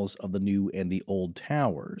walls of the new and the old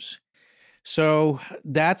towers. So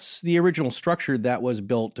that's the original structure that was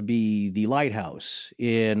built to be the lighthouse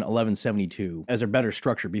in 1172 as a better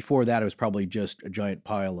structure. Before that, it was probably just a giant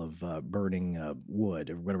pile of burning wood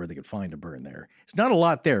or whatever they could find to burn there. It's not a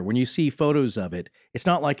lot there. When you see photos of it, it's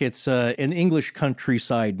not like it's an English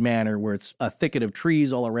countryside manor where it's a thicket of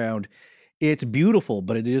trees all around. It's beautiful,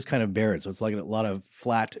 but it is kind of barren. So it's like a lot of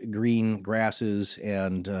flat green grasses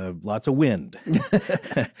and lots of wind.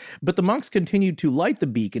 But the monks continued to light the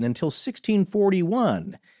beacon until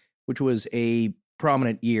 1641, which was a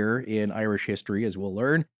prominent year in Irish history, as we'll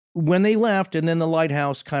learn, when they left, and then the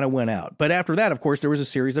lighthouse kind of went out. But after that, of course, there was a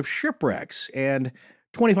series of shipwrecks. And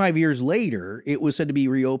 25 years later, it was said to be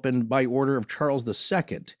reopened by order of Charles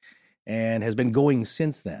II. And has been going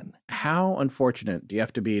since then. How unfortunate do you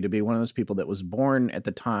have to be one of those people that was born at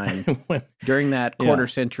the time during that quarter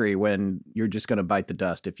century when you're just going to bite the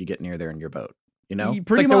dust if you get near there in your boat? You know, it's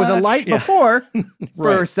like there was a light before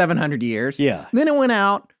for 700 years. Yeah. Then it went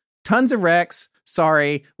out, tons of wrecks.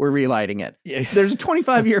 Sorry, we're relighting it. Yeah. There's a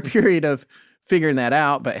 25-year period of figuring that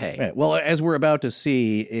out, but hey. Right. Well, as we're about to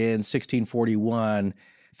see in 1641,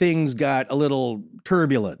 things got a little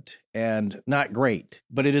turbulent and not great,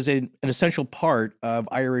 but it is an essential part of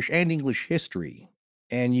Irish and English history,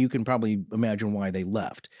 and you can probably imagine why they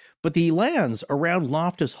left. But the lands around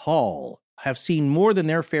Loftus Hall have seen more than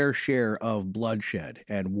their fair share of bloodshed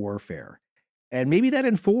and warfare, and maybe that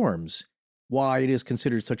informs why it is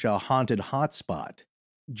considered such a haunted hotspot,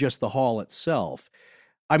 just the hall itself.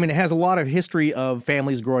 I mean, it has a lot of history of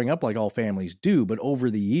families growing up like all families do, but over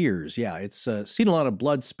the years, yeah, it's seen a lot of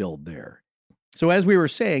blood spilled there. So as we were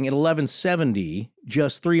saying, in 1170,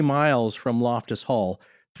 just 3 miles from Loftus Hall,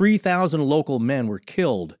 3,000 local men were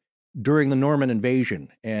killed during the Norman invasion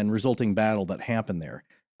and resulting battle that happened there.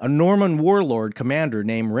 A Norman warlord commander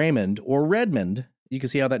named Raymond or Redmond, you can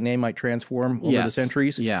see how that name might transform over the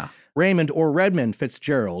centuries. Yeah. Raymond or Redmond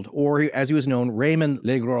Fitzgerald, or as he was known, Raymond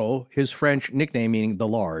le Gros, his French nickname meaning the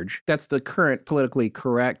Large. That's the current politically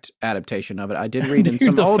correct adaptation of it. I did read in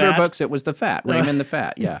some older books it was the Fat, Raymond the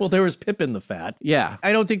Fat, yeah. Well, there was Pippin the Fat. Yeah.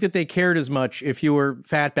 I don't think that they cared as much if you were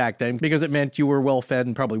fat back then because it meant you were well-fed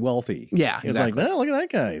and probably wealthy. Yeah, It's like, well, look at that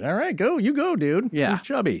guy. All right, you go, dude. Yeah. He's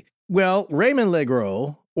chubby. Well, Raymond le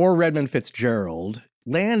Gros, or Redmond Fitzgerald,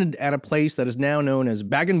 landed at a place that is now known as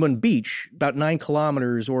Baginbun Beach, about 9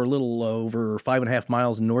 kilometers or a little over 5.5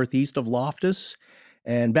 miles northeast of Loftus.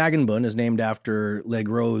 And Baginbun is named after Le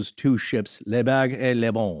Gros' 2 ships, Le Bag et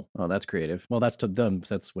Le Bon. Oh, that's creative. Well, that's to them,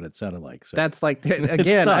 that's what it sounded like. So. That's like,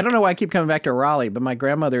 again, I don't know why I keep coming back to Raleigh, but my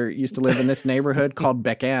grandmother used to live in this neighborhood called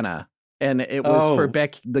Beck-Anna. And it was for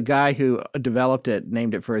Beck, the guy who developed it,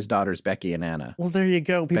 named it for his daughters, Becky and Anna. Well, there you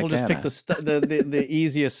go. People just pick the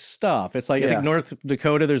easiest stuff. It's like, I think North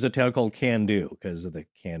Dakota, there's a town called Can-Do because of the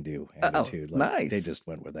can-do attitude. Nice. They just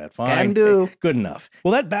went with that. Fine. Can-do. Good enough.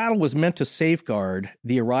 Well, that battle was meant to safeguard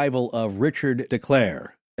the arrival of Richard de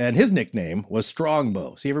Clare And his nickname was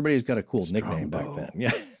Strongbow. See, everybody's got a cool nickname back then.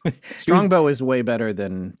 Yeah. Strongbow is way better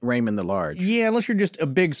than Raymond the Large. Yeah, unless you're just a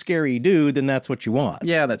big, scary dude, then that's what you want.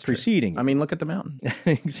 Yeah, that's preceding. I mean, look at the mountain.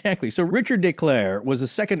 Exactly. So Richard de Clare was the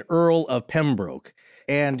second Earl of Pembroke,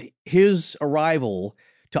 and his arrival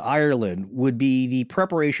to Ireland would be the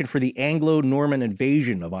preparation for the Anglo-Norman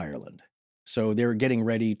invasion of Ireland. So they're getting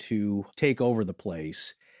ready to take over the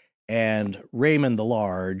place, and Raymond the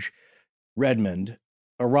Large, Redmond,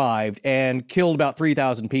 arrived and killed about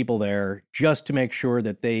 3,000 people there just to make sure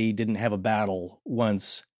that they didn't have a battle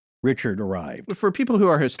once Richard arrived. For people who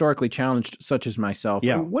are historically challenged, such as myself,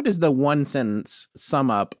 what is the one sentence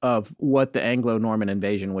sum up of what the Anglo-Norman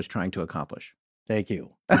invasion was trying to accomplish? Thank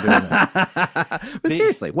you for doing that. But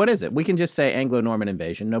seriously, what is it? We can just say Anglo-Norman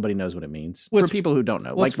invasion. Nobody knows what it means. For people who don't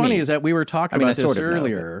know. What's funny is that we were talking about this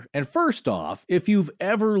earlier. And first off, if you've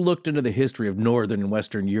ever looked into the history of Northern and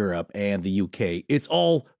Western Europe and the UK, it's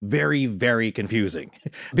all very, very confusing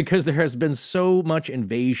because there has been so much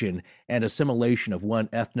invasion and assimilation of one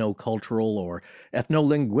ethno-cultural or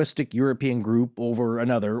ethno-linguistic European group over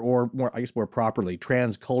another, or more properly,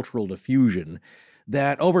 transcultural diffusion,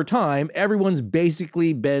 that over time, everyone's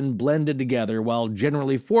basically been blended together while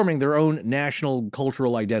generally forming their own national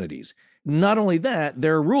cultural identities. Not only that,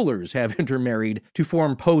 their rulers have intermarried to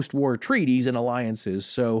form post-war treaties and alliances,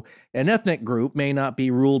 so an ethnic group may not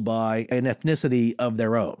be ruled by an ethnicity of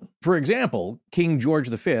their own. For example, King George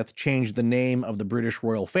V changed the name of the British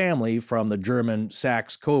royal family from the German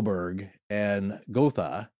Saxe-Coburg and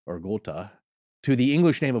Gotha to the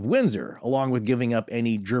English name of Windsor, along with giving up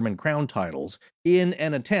any German crown titles, in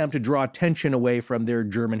an attempt to draw attention away from their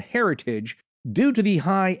German heritage due to the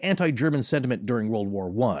high anti-German sentiment during World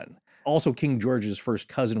War I. Also, King George's first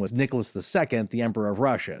cousin was Nicholas II, the Emperor of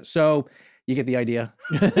Russia. So, you get the idea?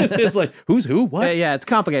 It's like, who's who? What? Yeah, it's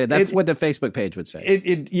complicated. That's what the Facebook page would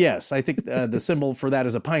say. Yes, I think the symbol for that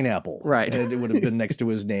is a pineapple. Right. And it would have been next to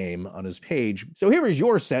his name on his page. So here is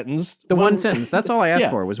your sentence. The one sentence. That's all I asked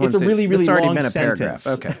for was one sentence. It's a really, really long been a sentence. paragraph.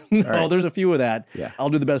 Okay. No, right. There's a few of that. Yeah. I'll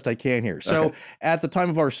do the best I can here. So at the time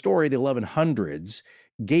of our story, the 1100s,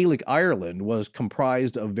 Gaelic Ireland was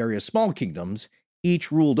comprised of various small kingdoms,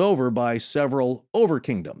 each ruled over by several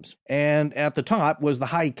over-kingdoms. And at the top was the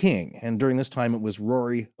High King, and during this time it was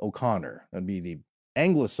Rory O'Connor. That'd be the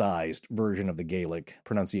anglicized version of the Gaelic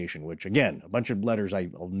pronunciation, which, again, a bunch of letters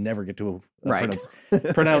I'll never get to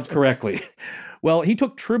pronounce correctly. Well, he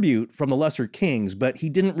took tribute from the lesser kings, but he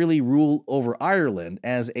didn't really rule over Ireland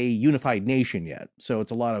as a unified nation yet. So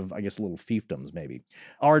it's a lot of, I guess, little fiefdoms, maybe.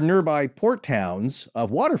 Our nearby port towns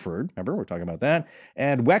of Waterford, remember, we're talking about that,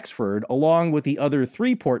 and Wexford, along with the other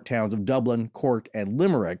three port towns of Dublin, Cork, and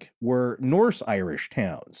Limerick, were Norse-Irish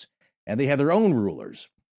towns, and they had their own rulers.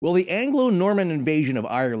 Well, the Anglo-Norman invasion of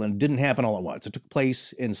Ireland didn't happen all at once. It took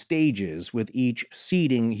place in stages, with each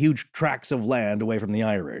ceding huge tracts of land away from the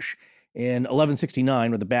Irish. In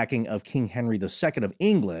 1169, with the backing of King Henry II of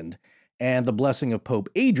England and the blessing of Pope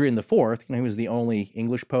Adrian IV, he was the only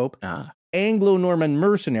English pope, Anglo-Norman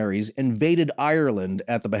mercenaries invaded Ireland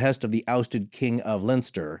at the behest of the ousted King of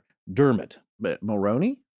Leinster, Dermot. But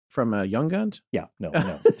Mulroney? From Young Guns? Yeah, no.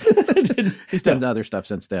 He's done other stuff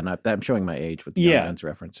since then. I'm showing my age with the Young Guns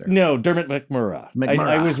reference there. No, Dermot McMurrough.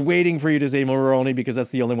 I was waiting for you to say Mulroney because that's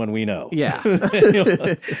the only one we know. Yeah.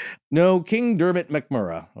 No, King Dermot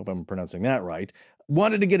McMurrough, hope I'm pronouncing that right,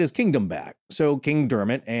 wanted to get his kingdom back. So King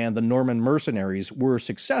Dermot and the Norman mercenaries were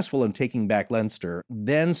successful in taking back Leinster,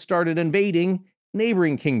 then started invading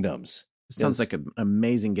neighboring kingdoms. Sounds like an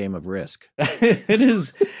amazing game of Risk. It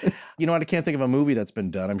is. You know what? I can't think of a movie that's been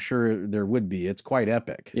done. I'm sure there would be. It's quite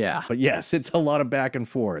epic. Yeah. But yes, it's a lot of back and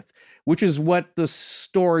forth, which is what the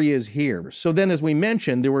story is here. So then, as we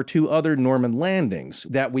mentioned, there were two other Norman landings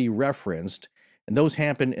that we referenced, and those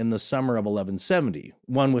happened in the summer of 1170.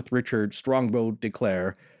 One with Richard Strongbow de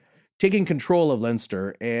Clare taking control of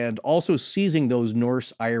Leinster and also seizing those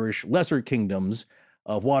Norse-Irish lesser kingdoms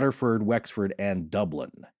of Waterford, Wexford, and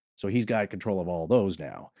Dublin. So he's got control of all those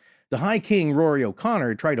now. The High King, Rory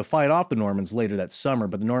O'Connor, tried to fight off the Normans later that summer,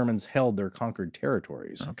 but the Normans held their conquered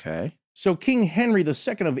territories. Okay. So King Henry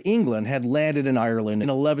II of England had landed in Ireland in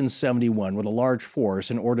 1171 with a large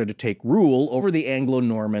force in order to take rule over the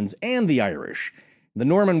Anglo-Normans and the Irish. The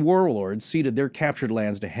Norman warlords ceded their captured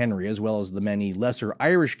lands to Henry, as well as the many lesser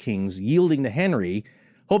Irish kings yielding to Henry,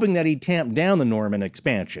 hoping that he'd tamp down the Norman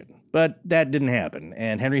expansion. But that didn't happen,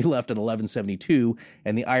 and Henry left in 1172,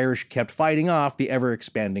 and the Irish kept fighting off the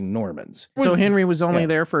ever-expanding Normans. So Henry was only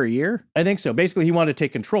there for a year? I think so. Basically, he wanted to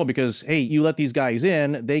take control because, hey, you let these guys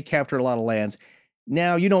in, they captured a lot of lands.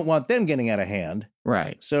 Now, you don't want them getting out of hand.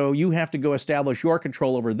 Right. So you have to go establish your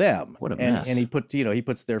control over them. What a mess. And he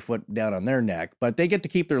puts their foot down on their neck, but they get to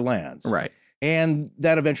keep their lands. Right. And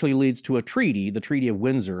that eventually leads to a treaty, the Treaty of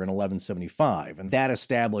Windsor in 1175. And that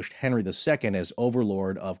established Henry II as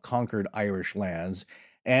overlord of conquered Irish lands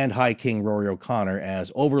and High King Rory O'Connor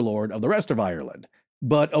as overlord of the rest of Ireland.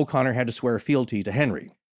 But O'Connor had to swear fealty to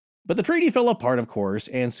Henry. But the treaty fell apart, of course,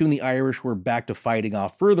 and soon the Irish were back to fighting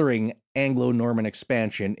off furthering Anglo-Norman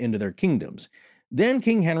expansion into their kingdoms. Then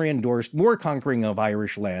King Henry endorsed more conquering of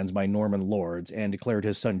Irish lands by Norman lords and declared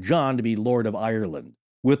his son John to be Lord of Ireland,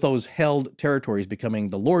 with those held territories becoming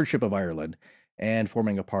the Lordship of Ireland and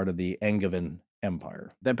forming a part of the Angevin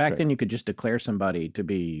Empire. That back then you could just declare somebody to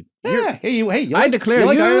be. Yeah, I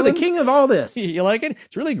declare you're the king of all this. You like it?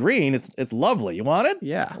 It's really green. It's lovely. You want it?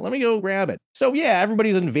 Yeah. Let me go grab it. So yeah,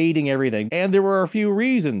 everybody's invading everything. And there were a few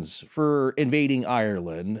reasons for invading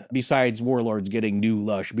Ireland, besides warlords getting new,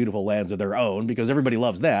 lush, beautiful lands of their own, because everybody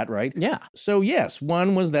loves that, right? Yeah. So yes,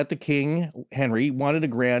 one was that the king, Henry, wanted to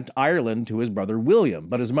grant Ireland to his brother William,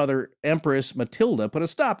 but his mother, Empress Matilda, put a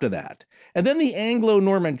stop to that. And then the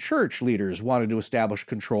Anglo-Norman church leaders wanted to establish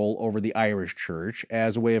control over the Irish church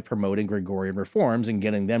as a way of promoting Gregorian reforms and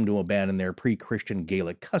getting them to abandon their pre-Christian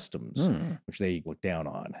Gaelic customs, which they looked down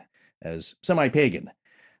on as semi-pagan.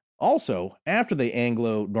 Also, after the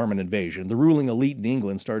Anglo-Norman invasion, the ruling elite in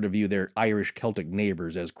England started to view their Irish Celtic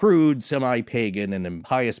neighbors as crude, semi-pagan, and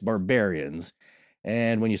impious barbarians.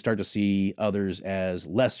 And when you start to see others as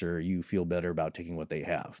lesser, you feel better about taking what they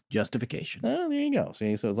have. Justification. Oh, there you go.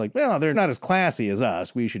 See, so it's like, well, they're not as classy as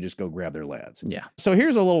us. We should just go grab their lands. Yeah. So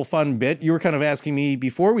here's a little fun bit. You were kind of asking me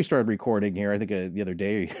before we started recording here, I think the other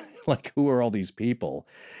day, like, who are all these people?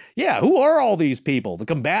 Yeah, who are all these people? The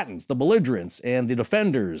combatants, the belligerents, and the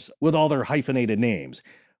defenders with all their hyphenated names.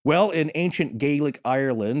 Well, in ancient Gaelic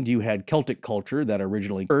Ireland, you had Celtic culture that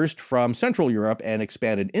originally first from Central Europe and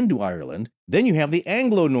expanded into Ireland. Then you have the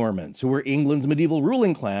Anglo-Normans, who were England's medieval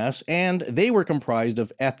ruling class, and they were comprised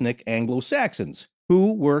of ethnic Anglo-Saxons,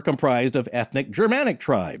 who were comprised of ethnic Germanic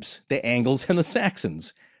tribes, the Angles and the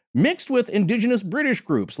Saxons, mixed with indigenous British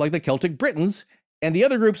groups like the Celtic Britons, and the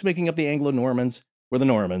other groups making up the Anglo-Normans were the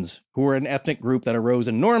Normans, who were an ethnic group that arose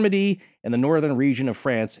in Normandy and the northern region of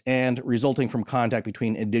France, and resulting from contact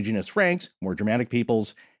between indigenous Franks, more Germanic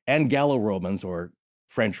peoples, and Gallo-Romans, or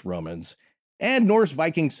French Romans, and Norse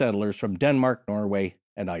Viking settlers from Denmark, Norway,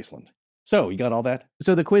 and Iceland. So, you got all that?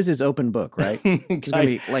 So the quiz is open book, right? It's gonna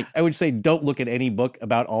be like, I would say don't look at any book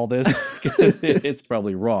about all this. It's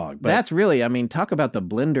probably wrong. But that's really, I mean, talk about the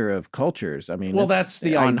blender of cultures. I mean, well, that's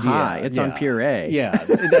the on idea. high. It's on puree. Yeah,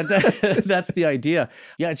 that's the idea.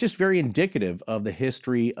 Yeah, it's just very indicative of the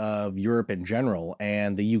history of Europe in general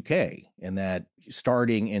and the UK, in that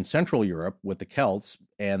starting in Central Europe with the Celts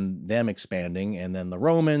and them expanding, and then the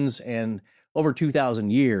Romans, and over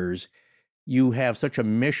 2,000 years, you have such a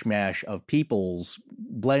mishmash of peoples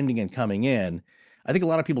blending and coming in. I think a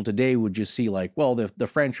lot of people today would just see like, well, the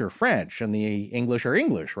French are French and the English are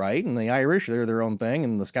English, right? And the Irish, they're their own thing,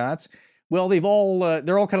 and the Scots, well, they're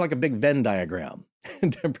all kind of like a big Venn diagram,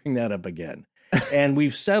 to bring that up again. And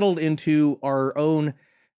we've settled into our own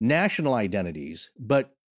national identities,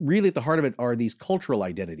 but really at the heart of it are these cultural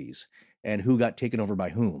identities and who got taken over by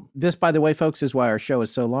whom. This, by the way, folks, is why our show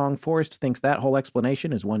is so long. Forrest thinks that whole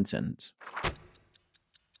explanation is one sentence.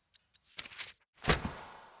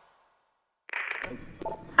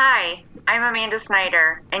 Hi, I'm Amanda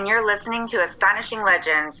Snyder, and you're listening to Astonishing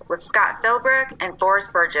Legends with Scott Philbrook and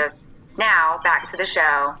Forrest Burgess. Now, back to the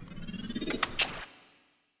show.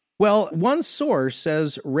 Well, one source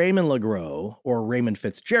says Raymond LeGros, or Raymond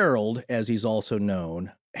Fitzgerald, as he's also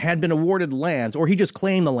known, had been awarded lands, or he just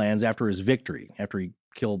claimed the lands after his victory, after he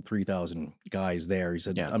killed 3,000 guys there. He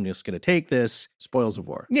said, I'm just going to take this. Spoils of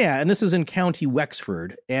war. Yeah, and this is in County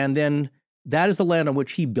Wexford. And then that is the land on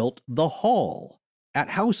which he built the Hall at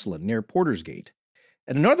Houseland near Portersgate.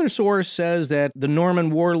 And another source says that the Norman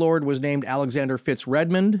warlord was named Alexander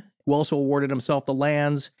Fitzredmond, who also awarded himself the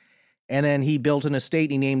lands. And then he built an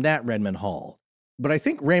estate, he named that Redmond Hall. But I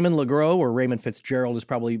think Raymond LeGros, or Raymond Fitzgerald, is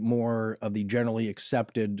probably more of the generally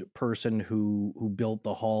accepted person who built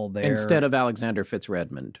the hall there. Instead of Alexander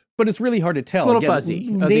Fitzredmond. But it's really hard to tell. It's a little fuzzy.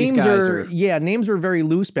 Names are very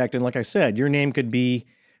loose back then. Like I said, your name could be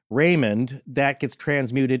Raymond. That gets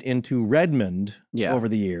transmuted into Redmond over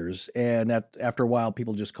the years. And after a while,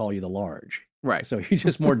 people just call you the Large. Right. So he's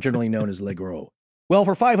just more generally known as LeGros. Well,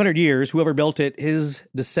 for 500 years, whoever built it, his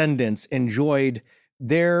descendants enjoyed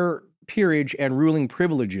their peerage and ruling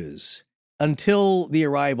privileges until the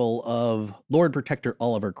arrival of Lord Protector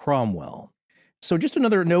Oliver Cromwell. So just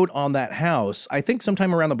another note on that house, I think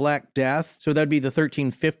sometime around the Black Death, so that'd be the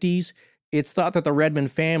 1350s, it's thought that the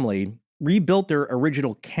Redmond family rebuilt their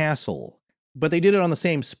original castle, but they did it on the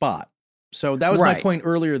same spot. So that was my point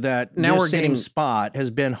earlier, that now this same spot has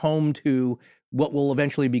been home to what will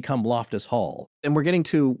eventually become Loftus Hall. And we're getting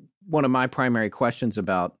to one of my primary questions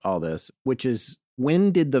about all this, which is,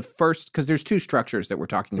 when did the first, because there's two structures that we're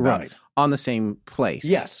talking about on the same place.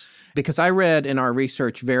 Yes. Because I read in our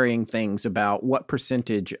research varying things about what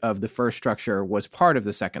percentage of the first structure was part of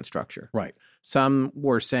the second structure. Right. Some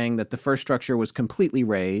were saying that the first structure was completely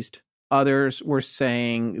raised. Others were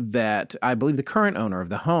saying that, I believe the current owner of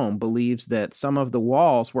the home believes that some of the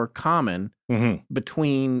walls were common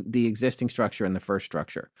between the existing structure and the first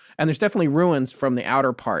structure. And there's definitely ruins from the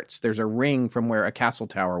outer parts. There's a ring from where a castle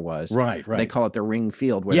tower was. Right. They call it the ring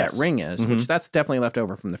field where that ring is, which that's definitely left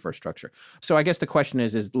over from the first structure. So I guess the question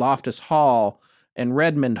is Loftus Hall and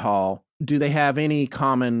Redmond Hall, do they have any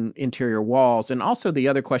common interior walls? And also the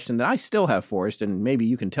other question that I still have, Forrest, and maybe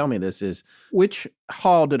you can tell me this, is which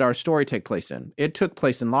hall did our story take place in? It took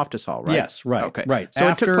place in Loftus Hall, right? Yes, right. Okay. Right. So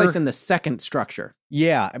it took place in the second structure.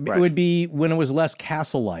 Yeah. It would be when it was less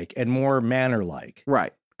castle-like and more manor-like.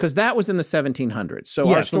 Right. Because that was in the 1700s. So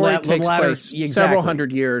our story takes place several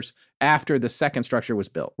hundred years after the second structure was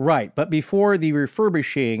built. Right, but before the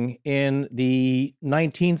refurbishing in the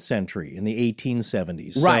 19th century, in the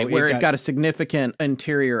 1870s. Right, so where it got a significant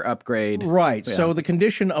interior upgrade. Right, so the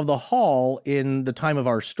condition of the hall in the time of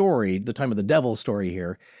our story, the time of the Devil story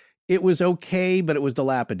here, it was okay, but it was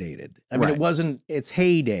dilapidated. I mean, it wasn't its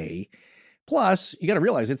heyday. Plus, you got to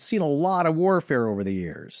realize it's seen a lot of warfare over the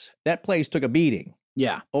years. That place took a beating.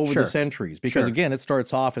 Yeah, over the centuries, because again, it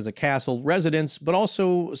starts off as a castle residence, but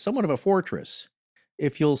also somewhat of a fortress.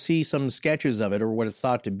 If you'll see some sketches of it, or what it's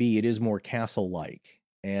thought to be, it is more castle-like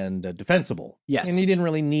and defensible. Yes. And you didn't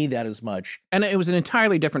really need that as much. And it was an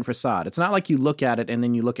entirely different facade. It's not like you look at it and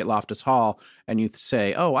then you look at Loftus Hall and you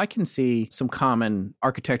say, oh, I can see some common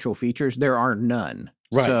architectural features. There are none.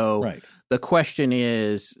 Right, so the question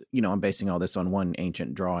is, I'm basing all this on one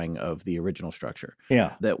ancient drawing of the original structure.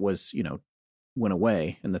 Yeah. That was, went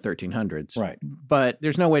away in the 1300s. Right. But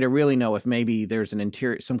there's no way to really know if maybe there's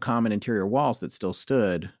some common interior walls that still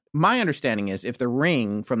stood. My understanding is if the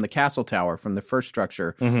ring from the castle tower, from the first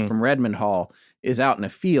structure, from Redmond Hall, is out in a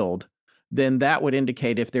field, then that would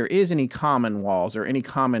indicate if there is any common walls or any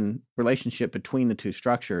common relationship between the two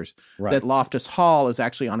structures, that Loftus Hall is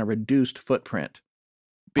actually on a reduced footprint.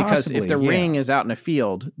 Because if the ring is out in a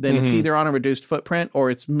field, then it's either on a reduced footprint or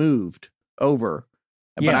it's moved over.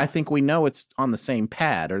 But I think we know it's on the same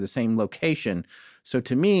pad or the same location. So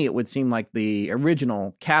to me, it would seem like the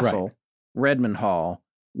original castle, Redmond Hall,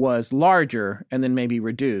 was larger and then maybe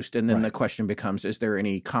reduced. And then the question becomes, is there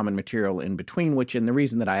any common material in between? Which, and the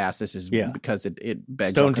reason that I ask this is because it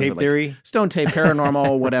begs stone tape theory, stone tape,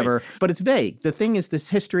 paranormal, whatever. But it's vague. The thing is, this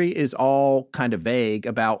history is all kind of vague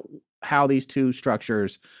about how these two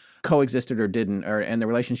structures coexisted or didn't, and the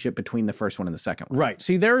relationship between the first one and the second one. Right.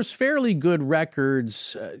 See, there's fairly good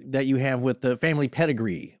records that you have with the family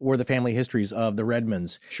pedigree or the family histories of the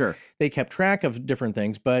Redmonds. Sure. They kept track of different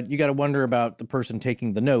things, but you got to wonder about the person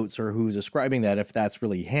taking the notes or who's ascribing that, if that's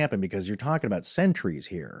really happened, because you're talking about centuries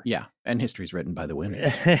here. Yeah, and history's written by the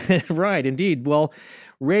women. Right, indeed. Well,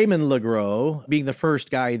 Raymond Legros, being the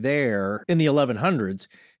first guy there in the 1100s,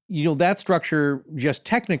 that structure just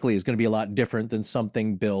technically is going to be a lot different than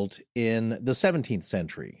something built in the 17th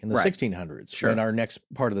century, in the 1600s, when our next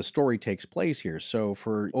part of the story takes place here. So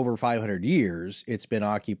for over 500 years, it's been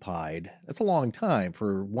occupied. That's a long time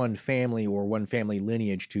for one family or one family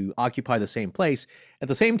lineage to occupy the same place. At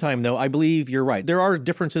the same time, though, I believe you're right. There are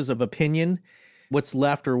differences of opinion, what's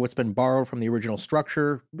left or what's been borrowed from the original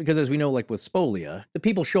structure, because as we know, like with spolia, the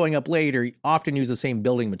people showing up later often use the same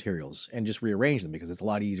building materials and just rearrange them because it's a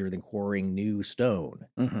lot easier than quarrying new stone.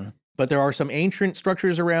 But there are some ancient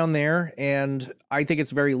structures around there, and I think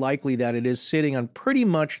it's very likely that it is sitting on pretty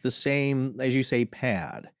much the same, as you say,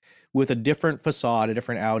 pad, with a different facade, a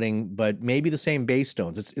different outing, but maybe the same base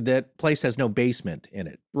stones. That place has no basement in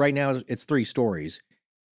it. Right now, it's 3 stories.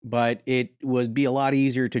 But it would be a lot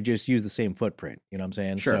easier to just use the same footprint. You know what I'm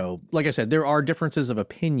saying? Sure. So, like I said, there are differences of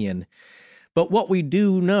opinion. But what we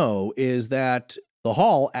do know is that the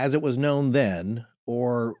hall, as it was known then,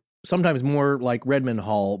 or sometimes more like Redmond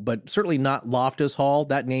Hall, but certainly not Loftus Hall.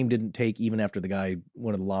 That name didn't take even after the guy,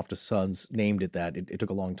 one of the Loftus sons, named it that. It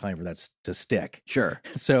took a long time for that to stick. Sure.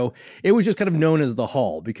 So it was just kind of known as the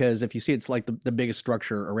Hall, because if you see, it's like the biggest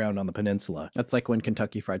structure around on the peninsula. That's like when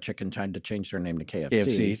Kentucky Fried Chicken tried to change their name to KFC.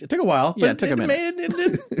 KFC. It took a while. Yeah, it took a minute.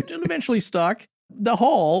 It eventually stuck. The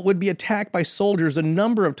hall would be attacked by soldiers a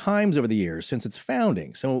number of times over the years since its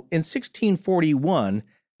founding. So in 1641,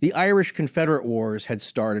 The Irish Confederate Wars had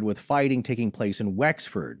started with fighting taking place in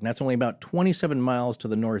Wexford, and that's only about 27 miles to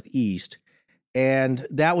the northeast, and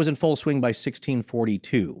that was in full swing by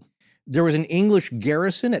 1642. There was an English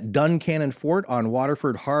garrison at Duncannon Fort on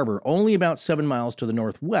Waterford Harbor, only about 7 miles to the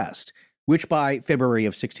northwest, which by February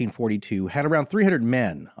of 1642 had around 300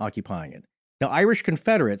 men occupying it. Now, Irish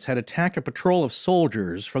Confederates had attacked a patrol of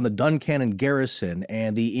soldiers from the Duncannon garrison,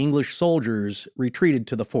 and the English soldiers retreated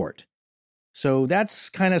to the fort. So that's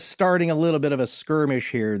kind of starting a little bit of a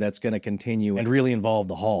skirmish here that's going to continue and really involve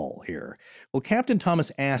the Hall here. Well, Captain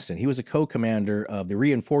Thomas Aston, he was a co-commander of the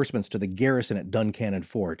reinforcements to the garrison at Duncannon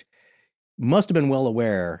Fort, must have been well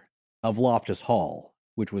aware of Loftus Hall,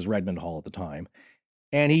 which was Redmond Hall at the time.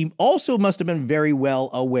 And he also must have been very well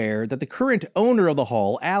aware that the current owner of the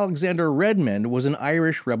Hall, Alexander Redmond, was an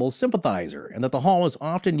Irish rebel sympathizer, and that the Hall was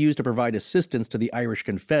often used to provide assistance to the Irish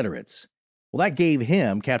Confederates. Well, that gave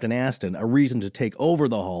him, Captain Aston, a reason to take over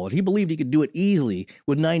the Hall, and he believed he could do it easily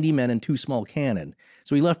with 90 men and 2 small cannon.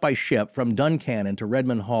 So he left by ship from Duncannon to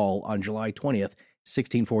Redmond Hall on July 20th,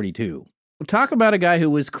 1642. Talk about a guy who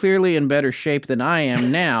was clearly in better shape than I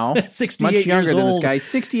am now. 68 much younger years than this old. guy.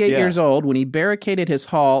 68 years old when he barricaded his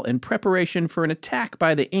hall in preparation for an attack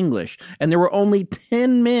by the English. And there were only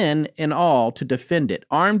 10 men in all to defend it,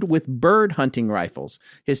 armed with bird hunting rifles.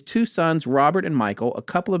 His 2 sons, Robert and Michael, a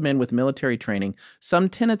couple of men with military training, some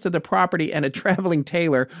tenants of the property, and a traveling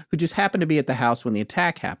tailor who just happened to be at the house when the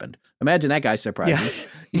attack happened. Imagine that guy's surprise. Yeah.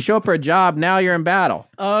 You show up for a job, now you're in battle.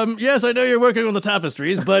 Yes, I know you're working on the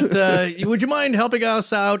tapestries, but would you mind helping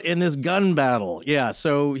us out in this gun battle? Yeah,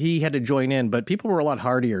 so he had to join in, but people were a lot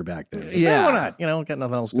hardier back then. So, Yeah. why not? Got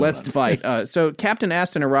nothing else going on. Let's fight. So Captain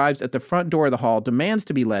Aston arrives at the front door of the hall, demands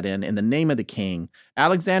to be let in the name of the king.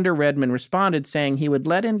 Alexander Redmond responded saying he would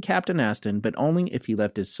let in Captain Aston, but only if he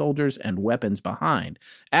left his soldiers and weapons behind.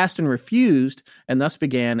 Aston refused, and thus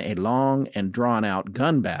began a long and drawn-out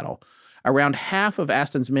gun battle. Around half of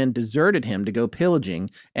Aston's men deserted him to go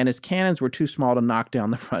pillaging, and his cannons were too small to knock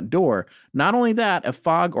down the front door. Not only that, a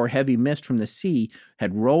fog or heavy mist from the sea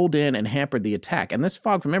had rolled in and hampered the attack. And this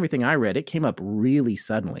fog, from everything I read, it came up really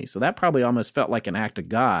suddenly. So that probably almost felt like an act of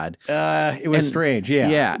God. It was strange, yeah.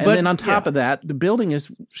 Yeah, and then on top of that, the building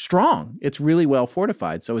is strong. It's really well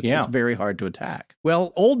fortified, so it's very hard to attack.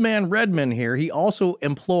 Well, old man Redmond here, he also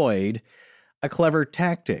employed a clever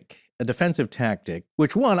tactic. A defensive tactic,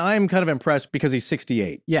 which I'm kind of impressed because he's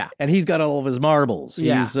 68. Yeah. And he's got all of his marbles.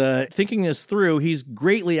 Yeah. He's thinking this through. He's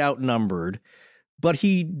greatly outnumbered, but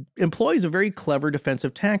he employs a very clever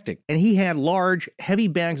defensive tactic. And he had large, heavy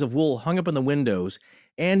bags of wool hung up in the windows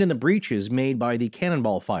and in the breaches made by the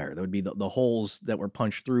cannonball fire. That would be the holes that were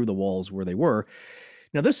punched through the walls where they were.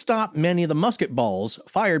 Now, this stopped many of the musket balls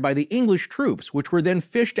fired by the English troops, which were then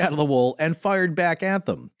fished out of the wool and fired back at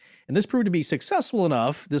them. And this proved to be successful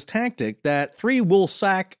enough, this tactic, that 3 wool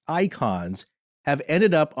sack icons have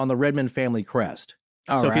ended up on the Redmond family crest.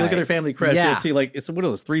 So if you look at their family crest, you'll see, what are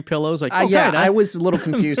those, 3 pillows? I was a little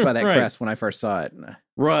confused by that Right. crest when I first saw it.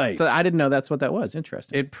 Right. So I didn't know that's what that was.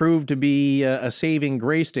 Interesting. It proved to be a saving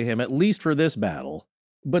grace to him, at least for this battle.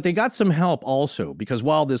 But they got some help also, because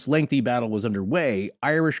while this lengthy battle was underway,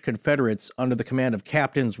 Irish Confederates under the command of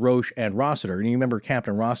Captains Roche and Rossiter, and you remember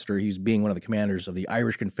Captain Rossiter, he's being one of the commanders of the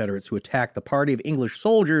Irish Confederates who attacked the party of English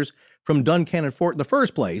soldiers from Duncannon Fort in the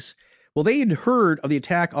first place. Well, they had heard of the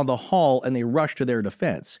attack on the Hall, and they rushed to their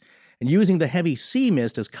defense. And using the heavy sea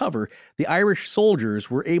mist as cover, the Irish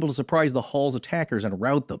soldiers were able to surprise the Hall's attackers and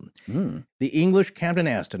rout them. The English Captain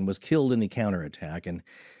Aston was killed in the counterattack, and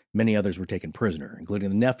many others were taken prisoner, including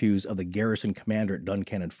the nephews of the garrison commander at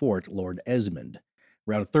Duncannon Fort, Lord Esmond.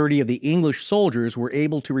 Around 30 of the English soldiers were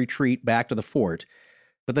able to retreat back to the fort,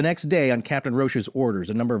 but the next day, on Captain Roche's orders,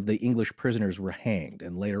 a number of the English prisoners were hanged,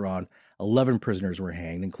 and later on, 11 prisoners were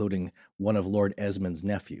hanged, including one of Lord Esmond's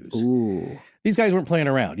nephews. Ooh. These guys weren't playing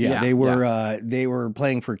around. They were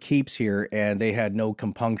playing for keeps here, and they had no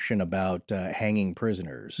compunction about hanging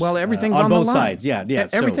prisoners. Well, everything's on on both the line. sides. Yeah.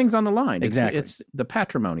 Everything's on the line. Exactly. It's the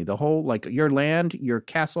patrimony, the whole, your land, your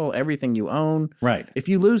castle, everything you own. Right. If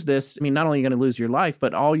you lose this, not only are you going to lose your life,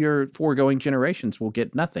 but all your foregoing generations will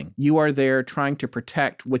get nothing. You are there trying to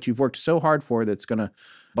protect what you've worked so hard for that's going to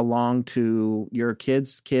belong to your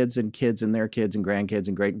kids, and kids, and their kids, and grandkids,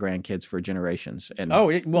 and great-grandkids for generations. And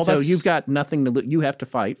so you've got nothing to lose. You have to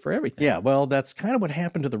fight for everything. Yeah, well, that's kind of what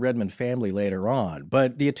happened to the Redmond family later on.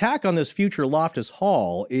 But the attack on this future Loftus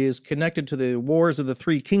Hall is connected to the Wars of the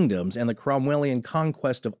Three Kingdoms and the Cromwellian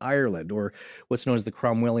conquest of Ireland, or what's known as the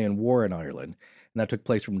Cromwellian War in Ireland. And that took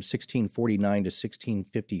place from 1649 to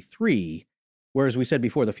 1653. Whereas we said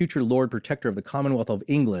before, the future Lord Protector of the Commonwealth of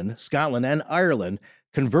England, Scotland, and Ireland,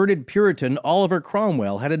 converted Puritan Oliver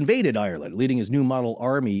Cromwell had invaded Ireland, leading his new model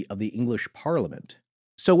army of the English Parliament.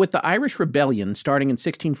 So with the Irish Rebellion starting in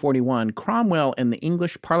 1641, Cromwell and the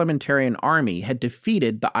English Parliamentarian Army had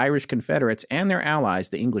defeated the Irish Confederates and their allies,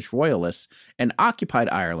 the English Royalists, and occupied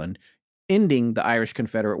Ireland, ending the Irish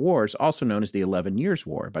Confederate Wars, also known as the 11 Years'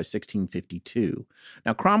 War, by 1652.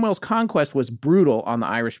 Now, Cromwell's conquest was brutal on the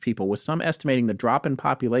Irish people, with some estimating the drop in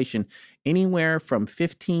population anywhere from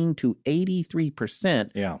 15 to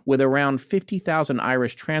 83%, with around 50,000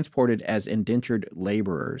 Irish transported as indentured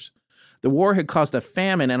laborers. The war had caused a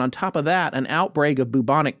famine, and on top of that, an outbreak of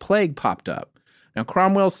bubonic plague popped up. Now,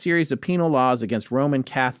 Cromwell's series of penal laws against Roman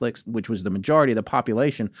Catholics, which was the majority of the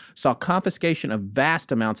population, saw confiscation of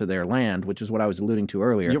vast amounts of their land, which is what I was alluding to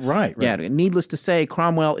earlier. Right. Yeah, needless to say,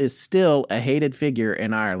 Cromwell is still a hated figure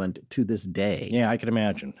in Ireland to this day. Yeah, I can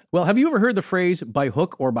imagine. Well, have you ever heard the phrase by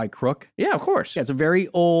hook or by crook? Yeah, of course. Yeah, it's a very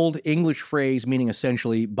old English phrase meaning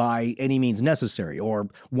essentially by any means necessary, or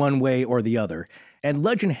one way or the other. And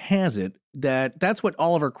legend has it that that's what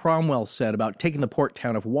Oliver Cromwell said about taking the port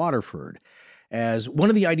town of Waterford. As one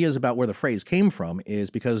of the ideas about where the phrase came from is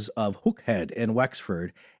because of Hookhead in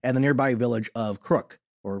Wexford and the nearby village of Crook,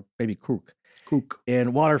 or maybe Crook,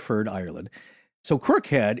 in Waterford, Ireland. So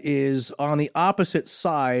Crookhead is on the opposite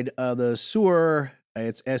side of the Suir,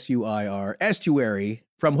 it's S-U-I-R, estuary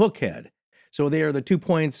from Hookhead. So they are the 2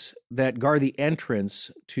 points that guard the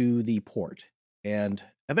entrance to the port. And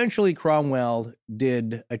eventually Cromwell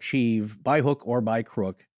did achieve, by hook or by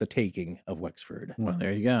crook, the taking of Wexford. Well,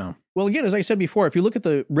 there you go. Well, again, as I said before, if you look at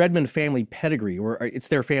the Redmond family pedigree, or it's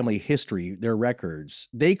their family history, their records,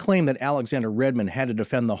 they claim that Alexander Redmond had to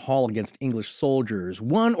defend the Hall against English soldiers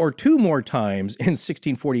 1 or 2 more times in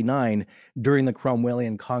 1649 during the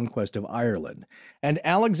Cromwellian conquest of Ireland. And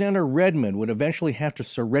Alexander Redmond would eventually have to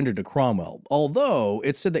surrender to Cromwell, although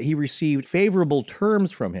it's said that he received favorable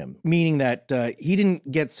terms from him, meaning that he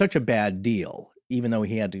didn't get such a bad deal, even though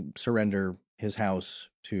he had to surrender his house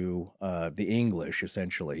to the English,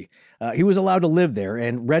 essentially. He was allowed to live there,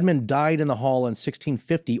 and Redmond died in the hall in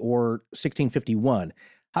 1650 or 1651.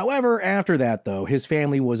 However, after that, though, his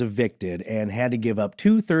family was evicted and had to give up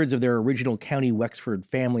 2/3 of their original County Wexford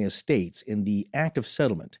family estates in the Act of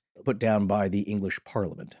Settlement put down by the English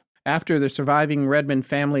Parliament. After the surviving Redmond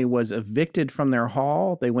family was evicted from their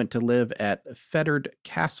hall, they went to live at Fettard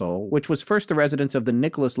Castle, which was first the residence of the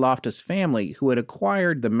Nicholas Loftus family, who had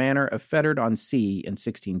acquired the manor of Fettard-on-Sea in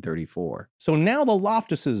 1634. So now the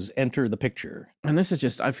Loftuses enter the picture. And this is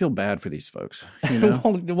just, I feel bad for these folks. You know?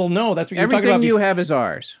 well, no, that's what you're Everything talking about. You have is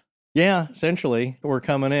ours. Yeah, essentially. We're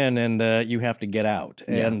coming in and you have to get out.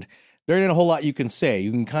 Yeah. And there ain't a whole lot you can say.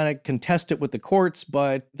 You can kind of contest it with the courts,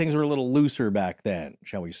 but things were a little looser back then,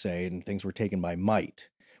 shall we say, and things were taken by might.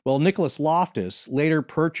 Well, Nicholas Loftus later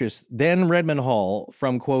purchased then Redmond Hall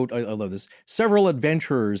from, quote, I love this, several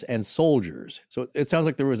adventurers and soldiers. So it sounds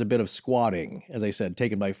like there was a bit of squatting, as I said,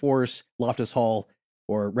 taken by force, Loftus Hall,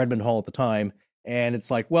 or Redmond Hall at the time. And it's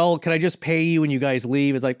like, well, can I just pay you when you guys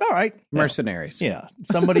leave? It's like, all right. Mercenaries. Yeah.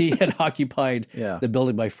 Somebody had occupied Yeah. the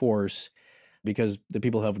building by force, because the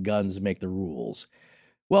people who have guns make the rules.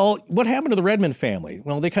 Well, what happened to the Redmond family?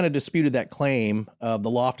 Well, they kind of disputed that claim of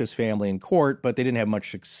the Loftus family in court, but they didn't have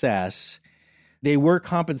much success. They were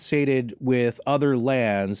compensated with other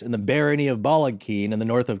lands in the barony of Ballagkeen in the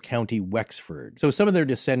north of County Wexford. So some of their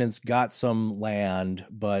descendants got some land,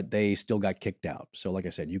 but they still got kicked out. So like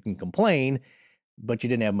I said, you can complain, but you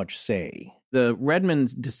didn't have much say. The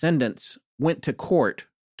Redmond's descendants went to court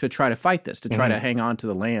to try to fight this, to try to hang on to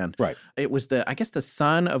the land. Right. It was the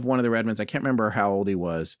son of one of the Redmonds. I can't remember how old he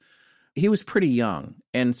was. He was pretty young.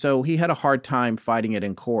 And so he had a hard time fighting it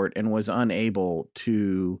in court and was unable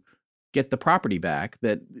to get the property back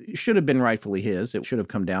that should have been rightfully his. It should have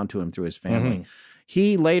come down to him through his family. Mm-hmm.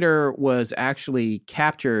 He later was actually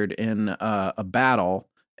captured in a battle,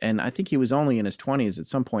 and I think he was only in his 20s at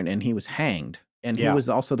some point, and he was hanged. And he was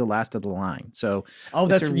also the last of the line. So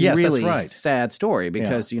that's a yes, really that's right. sad story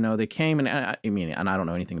because, you know, they came and I don't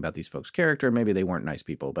know anything about these folks' character. Maybe they weren't nice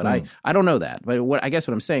people, but I don't know that. But what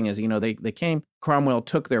I'm saying is, you know, they came, Cromwell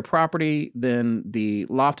took their property, then the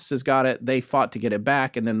Loftuses got it. They fought to get it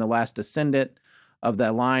back. And then the last descendant of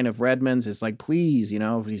that line of Redmonds is like, please, you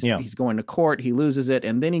know, he's going to court, he loses it,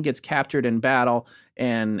 and then he gets captured in battle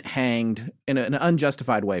and hanged in an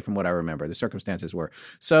unjustified way from what I remember. The circumstances were.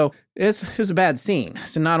 So it was a bad scene.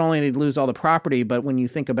 So not only did he lose all the property, but when you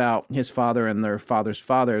think about his father and their father's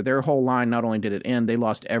father, their whole line, not only did it end, they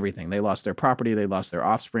lost everything. They lost their property, they lost their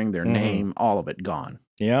offspring, their name, all of it gone.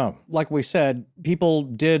 Yeah. Like we said, people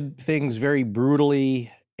did things very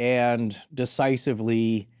brutally and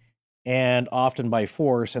decisively and often by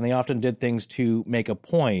force, and they often did things to make a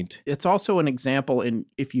point. It's also an example in,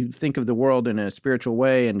 if you think of the world in a spiritual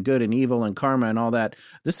way and good and evil and karma and all that,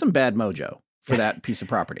 there's some bad mojo for that piece of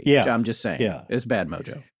property. Yeah. I'm just saying. Yeah. It's bad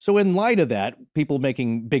mojo. So in light of that, people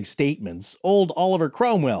making big statements, old Oliver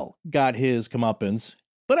Cromwell got his comeuppance,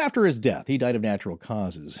 but after his death, he died of natural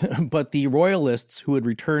causes. But the royalists who had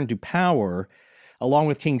returned to power, along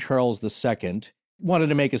with King Charles II, wanted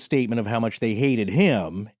to make a statement of how much they hated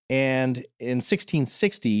him. And in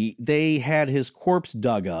 1660, they had his corpse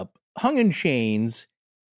dug up, hung in chains,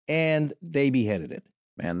 and they beheaded it.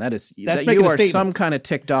 Man, that's you are some kind of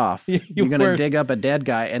ticked off. You're going to dig up a dead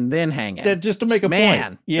guy and then hang it. Just to make a point.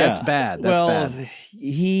 Man, that's bad. That's bad.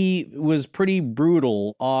 He was pretty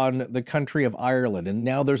brutal on the country of Ireland. And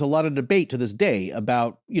now there's a lot of debate to this day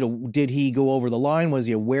about, did he go over the line? Was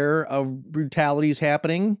he aware of brutalities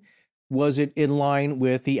happening? Was it in line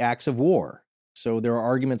with the acts of war? So there are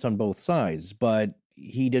arguments on both sides, but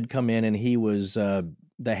he did come in and he was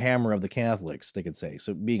the hammer of the Catholics, they could say.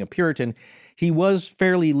 So being a Puritan, he was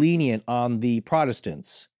fairly lenient on the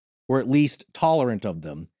Protestants, or at least tolerant of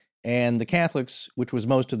them. And the Catholics, which was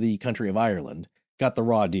most of the country of Ireland, got the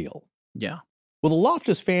raw deal. Yeah. Well, the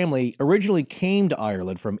Loftus family originally came to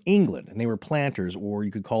Ireland from England, and they were planters, or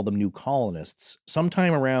you could call them new colonists,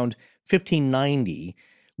 sometime around 1590,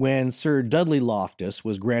 when Sir Dudley Loftus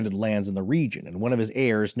was granted lands in the region, and one of his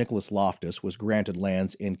heirs, Nicholas Loftus, was granted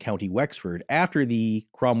lands in County Wexford after the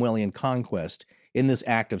Cromwellian conquest in this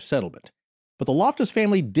act of settlement. But the Loftus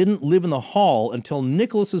family didn't live in the Hall until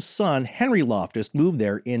Nicholas's son, Henry Loftus, moved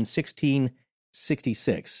there in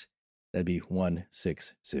 1666. That'd be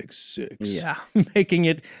 1666. Yeah. Making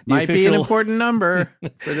it might be an important number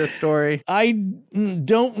for this story. I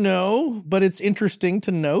don't know, but it's interesting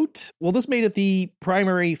to note. Well, this made it the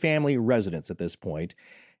primary family residence at this point.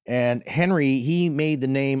 And Henry, he made the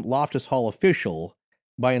name Loftus Hall official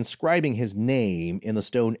by inscribing his name in the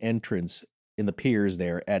stone entrance in the piers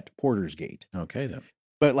there at Porter's Gate. Okay, then.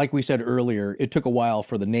 But like we said earlier, it took a while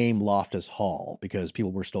for the name Loftus Hall because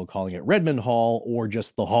people were still calling it Redmond Hall or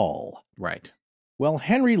just the Hall. Right. Well,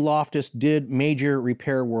 Henry Loftus did major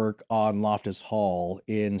repair work on Loftus Hall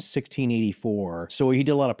in 1684. So he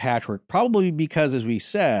did a lot of patchwork, probably because, as we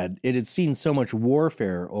said, it had seen so much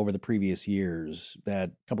warfare over the previous years that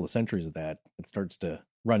a couple of centuries of that, it starts to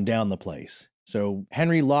run down the place. So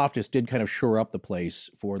Henry Loftus did kind of shore up the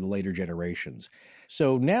place for the later generations.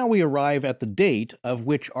 So now we arrive at the date of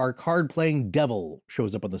which our card-playing devil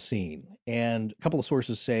shows up on the scene. And a couple of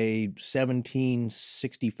sources say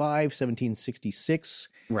 1765, 1766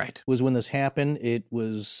 right. was when this happened. It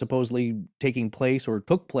was supposedly taking place or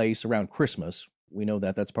took place around Christmas. We know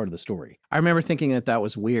that that's part of the story. I remember thinking that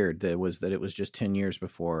was weird. That it was just 10 years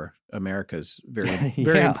before America's very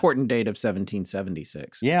important date of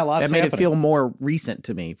 1776. Yeah, lots that made happening. It feel more recent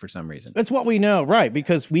to me for some reason. That's what we know, right?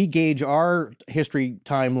 Because we gauge our history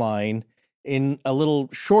timeline in a little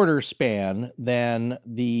shorter span than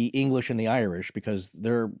the English and the Irish, because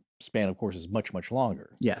their span, of course, is much, much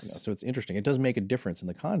longer. Yes. So it's interesting. It does make a difference in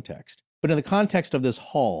the context. But in the context of this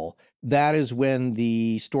hall, that is when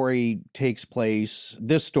the story takes place,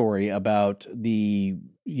 this story about the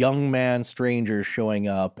young man stranger showing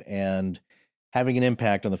up and having an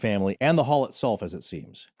impact on the family and the hall itself, as it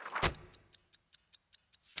seems.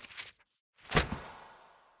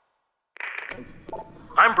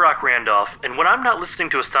 I'm Brock Randolph, and when I'm not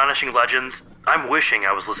listening to Astonishing Legends, I'm wishing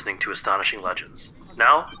I was listening to Astonishing Legends.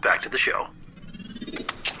 Now, back to the show.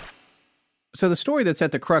 So the story that's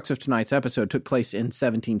at the crux of tonight's episode took place in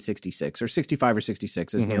 1766, or 65 or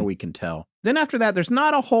 66, as near we can tell. Then after that, there's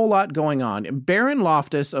not a whole lot going on. Baron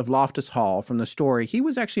Loftus of Loftus Hall, from the story, he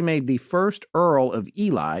was actually made the first Earl of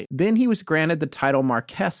Ely. Then he was granted the title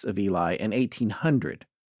Marquess of Ely in 1800.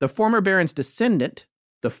 The former baron's descendant,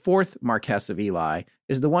 the fourth Marquess of Ely,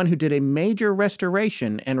 is the one who did a major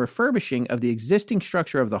restoration and refurbishing of the existing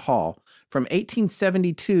structure of the hall from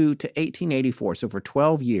 1872 to 1884, so for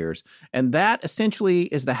 12 years. And that essentially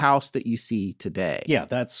is the house that you see today. Yeah,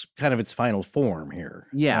 that's kind of its final form here.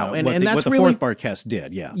 Yeah, and that's what the really, fourth Marquess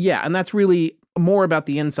did, yeah. Yeah, and that's really more about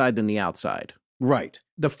the inside than the outside. Right.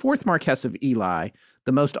 The fourth Marquess of Ely,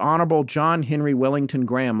 the most honorable John Henry Wellington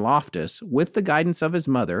Graham Loftus, with the guidance of his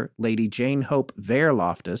mother, Lady Jane Hope Vere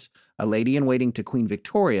Loftus, a lady-in-waiting to Queen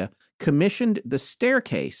Victoria, commissioned the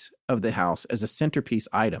staircase of the house as a centerpiece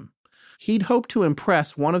item. He'd hoped to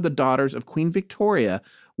impress one of the daughters of Queen Victoria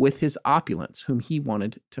with his opulence, whom he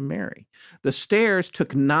wanted to marry. The stairs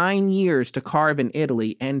took 9 years to carve in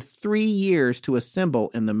Italy and 3 years to assemble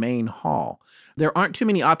in the main hall. There aren't too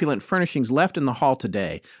many opulent furnishings left in the hall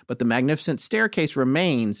today, but the magnificent staircase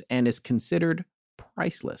remains and is considered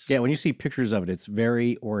priceless. Yeah, when you see pictures of it, it's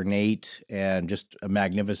very ornate and just a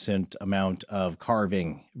magnificent amount of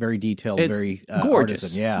carving. Very detailed, It's very gorgeous.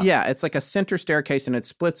 artisan. Yeah. Yeah, it's like a center staircase and it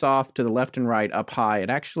splits off to the left and right up high. It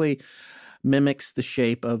actually mimics the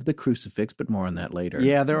shape of the crucifix, but more on that later.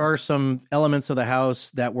 Yeah, there are some elements of the house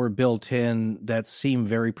that were built in that seem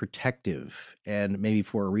very protective, and maybe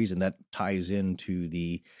for a reason that ties into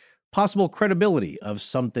the possible credibility of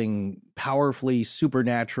something powerfully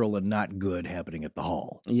supernatural and not good happening at the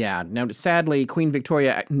hall. Yeah. Now, sadly, Queen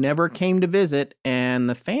Victoria never came to visit, and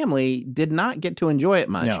the family did not get to enjoy it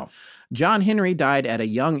much. No. John Henry died at a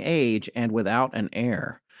young age and without an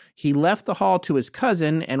heir. He left the hall to his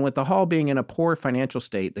cousin, and with the hall being in a poor financial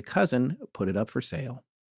state, the cousin put it up for sale.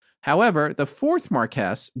 However, the fourth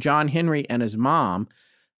Marquess, John Henry, and his mom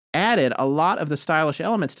added a lot of the stylish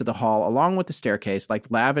elements to the hall, along with the staircase,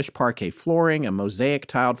 like lavish parquet flooring, a mosaic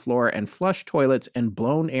tiled floor, and flush toilets and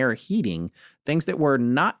blown air heating, things that were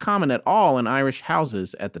not common at all in Irish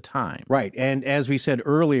houses at the time. Right. And as we said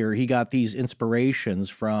earlier, he got these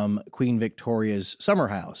inspirations from Queen Victoria's summer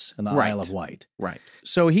house in the Right. Isle of Wight. Right.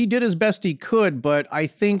 So he did as best he could, but I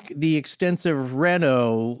think the extensive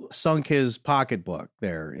reno sunk his pocketbook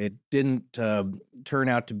there. It didn't turn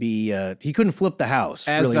out to be, he couldn't flip the house.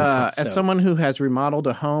 As really well, as so. someone who has remodeled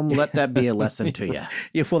a home, let that be a lesson to you.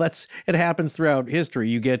 Yeah, well, it happens throughout history.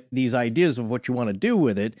 You get these ideas of what you want to do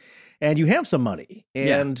with it, and you have some money,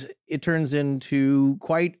 and it turns into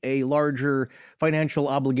quite a larger financial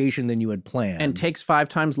obligation than you had planned. And takes 5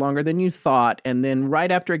 times longer than you thought, and then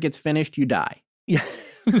right after it gets finished, you die. Yeah.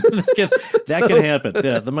 that can happen.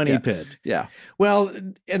 Yeah, the money pit. Yeah. Well,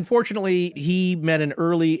 unfortunately, he met an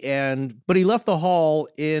early but he left the hall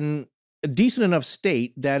in a decent enough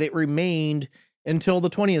state that it remained until the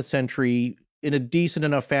 20th century in a decent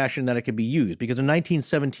enough fashion that it could be used. Because in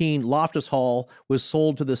 1917, Loftus Hall was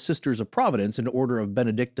sold to the Sisters of Providence, an order of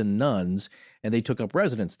Benedictine nuns, and they took up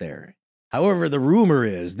residence there. However, the rumor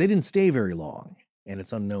is they didn't stay very long, and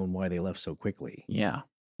it's unknown why they left so quickly. Yeah.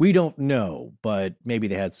 We don't know, but maybe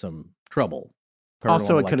they had some trouble.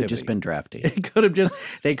 Also, it Paranormal could have just activity. been drafty.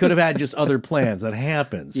 They could have had just other plans. That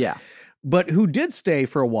happens. Yeah. But who did stay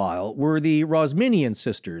for a while were the Rosminian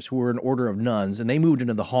sisters, who were an order of nuns, and they moved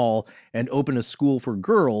into the hall and opened a school for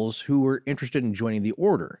girls who were interested in joining the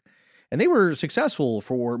order. And they were successful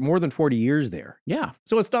for more than 40 years there. Yeah.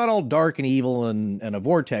 So it's not all dark and evil and a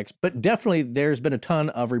vortex, but definitely there's been a ton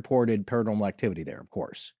of reported paranormal activity there, of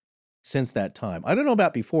course, since that time. I don't know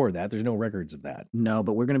about before that. There's no records of that. No,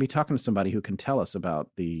 but we're going to be talking to somebody who can tell us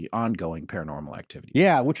about the ongoing paranormal activity.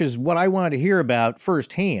 Yeah, which is what I wanted to hear about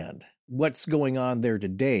firsthand. What's going on there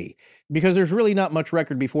today? Because there's really not much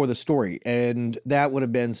record before the story, and that would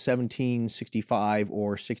have been 1765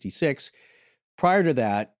 or 66. Prior to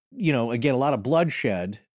that, again, a lot of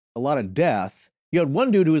bloodshed, a lot of death. You had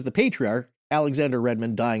one dude who was the patriarch, Alexander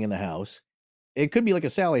Redmond, dying in the house. It could be like a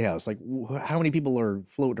Sally house. Like, how many people are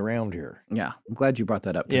floating around here? Yeah, I'm glad you brought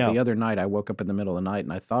that up. Because the other night I woke up in the middle of the night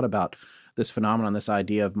and I thought about this phenomenon, this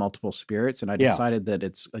idea of multiple spirits, and I decided that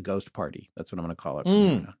it's a ghost party. That's what I'm going to call it. From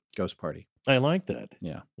now on. Ghost party. I like that.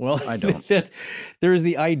 Yeah. Well, I don't. There's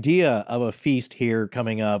the idea of a feast here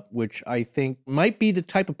coming up, which I think might be the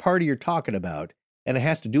type of party you're talking about, and it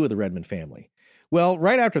has to do with the Redmond family. Well,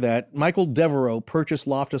 right after that, Michael Devereux purchased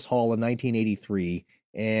Loftus Hall in 1983,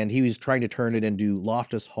 and he was trying to turn it into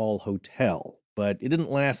Loftus Hall Hotel, but it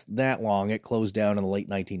didn't last that long. It closed down in the late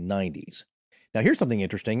 1990s. Now, here's something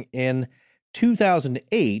interesting. In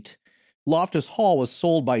 2008, Loftus Hall was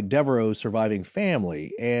sold by Devereux's surviving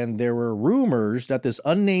family, and there were rumors that this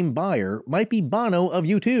unnamed buyer might be Bono of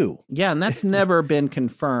U2. Yeah, and that's never been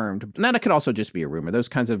confirmed. And that could also just be a rumor. Those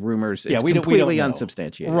kinds of rumors, it's we completely don't know.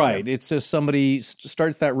 unsubstantiated. Right. It's just somebody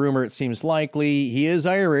starts that rumor. It seems likely. He is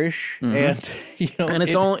Irish, and And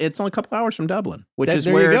it's only a couple hours from Dublin, which is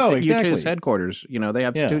there where you go, U2's exactly. headquarters. They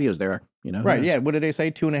have studios there. Right. Yeah. What did they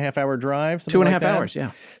say? 2.5 hour drive? 2.5 hours.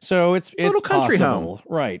 Yeah. So it's little country possible. home.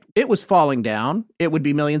 Right. It was falling down. It would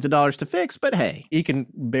be millions of dollars to fix, but hey. He can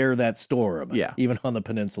bear that storm. Yeah. Even on the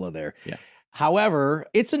peninsula there. Yeah. However,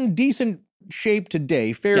 it's in decent shape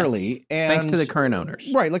today, fairly. Yes, and thanks to the current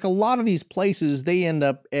owners. Right. Like a lot of these places, they end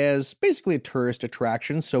up as basically a tourist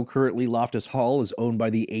attraction. So currently Loftus Hall is owned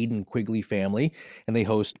by the Aidan Quigley family, and they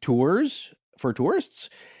host tours for tourists,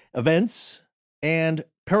 events, and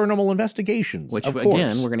paranormal investigations. Which, of again,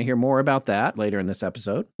 course. we're going to hear more about that later in this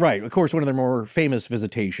episode. Right. Of course, one of their more famous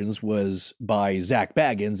visitations was by Zach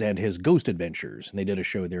Baggins and his Ghost Adventures, and they did a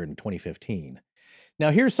show there in 2015.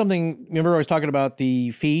 Now, here's something, remember I was talking about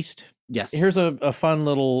the feast? Yes. Here's a fun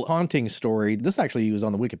little haunting story. This actually was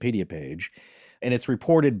on the Wikipedia page, and it's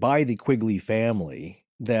reported by the Quigley family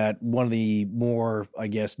that one of the more, I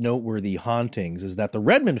guess, noteworthy hauntings is that the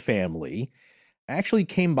Redmond family actually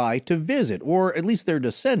came by to visit, or at least their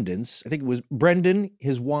descendants. I think it was Brendan,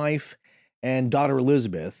 his wife, and daughter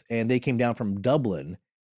Elizabeth, and they came down from Dublin,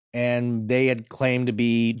 and they had claimed to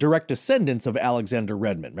be direct descendants of Alexander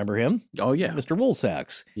Redmond. Remember him? Oh, yeah. Mr.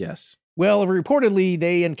 Woolsacks. Yes. Well, reportedly,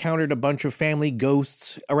 they encountered a bunch of family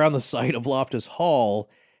ghosts around the site of Loftus Hall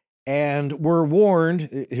and were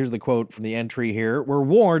warned, here's the quote from the entry here, were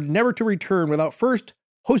warned never to return without first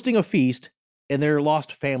hosting a feast in their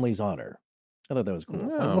lost family's honor. I thought that was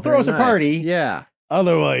cool. Oh, Well, throw us a party. Yeah.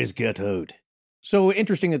 Otherwise, get out. So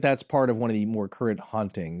interesting that that's part of one of the more current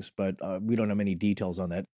hauntings, but we don't have many details on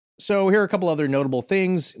that. So here are a couple other notable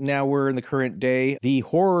things. Now we're in the current day. The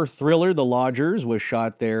horror thriller The Lodgers was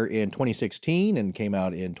shot there in 2016 and came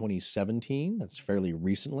out in 2017. That's fairly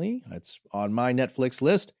recently. That's on my Netflix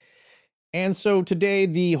list. And so today,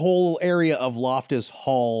 the whole area of Loftus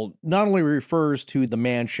Hall not only refers to the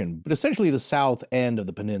mansion, but essentially the south end of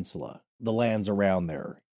the peninsula. The lands around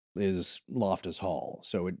there is Loftus Hall.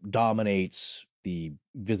 So it dominates the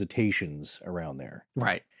visitations around there.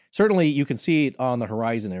 Right. Certainly, you can see it on the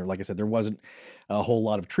horizon there. Like I said, there wasn't a whole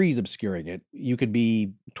lot of trees obscuring it. You could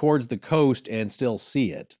be towards the coast and still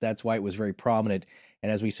see it. That's why it was very prominent.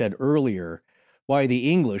 And as we said earlier, why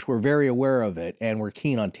the English were very aware of it and were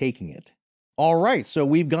keen on taking it. All right, so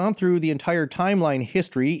we've gone through the entire timeline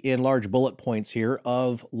history in large bullet points here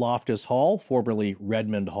of Loftus Hall, formerly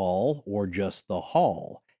Redmond Hall, or just the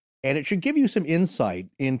Hall. And it should give you some insight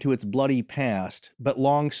into its bloody past, but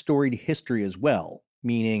long storied history as well.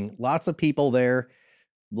 Meaning lots of people there,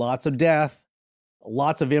 lots of death,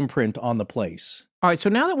 lots of imprint on the place. All right, so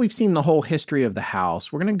now that we've seen the whole history of the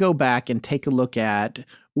house, we're going to go back and take a look at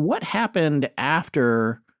what happened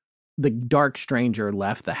after the Dark Stranger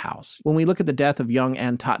left the house. When we look at the death of young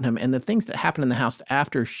Anne Tottenham and the things that happened in the house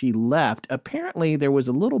after she left, apparently there was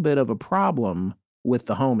a little bit of a problem with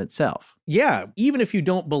the home itself. Yeah, even if you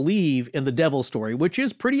don't believe in the devil story, which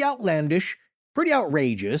is pretty outlandish, pretty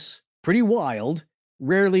outrageous, pretty wild,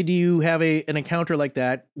 rarely do you have an encounter like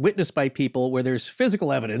that witnessed by people where there's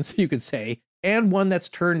physical evidence, you could say, and one that's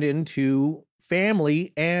turned into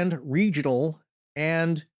family and regional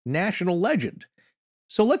and national legend.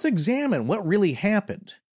 So let's examine what really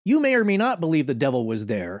happened. You may or may not believe the devil was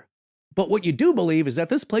there, but what you do believe is that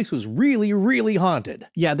this place was really, really haunted.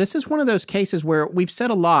 Yeah, this is one of those cases where we've said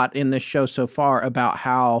a lot in this show so far about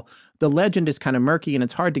how the legend is kind of murky and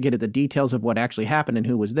it's hard to get at the details of what actually happened and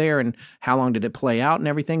who was there and how long did it play out and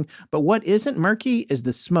everything. But what isn't murky is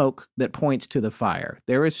the smoke that points to the fire.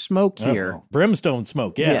 There is smoke here. Uh-oh. Brimstone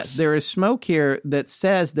smoke, yes. There is smoke here that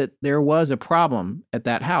says that there was a problem at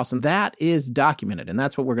that house, and that is documented, and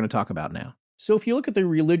that's what we're going to talk about now. So if you look at the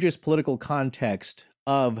religious political context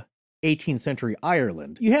of 18th century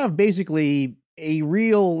Ireland, you have basically a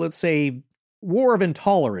real, let's say, war of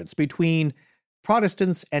intolerance between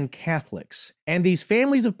Protestants and Catholics. And these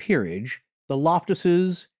families of peerage, the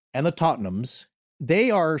Loftuses and the Tottenhams, they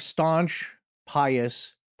are staunch,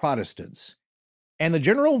 pious Protestants. And the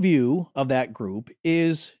general view of that group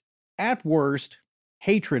is, at worst,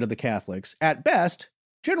 hatred of the Catholics, at best,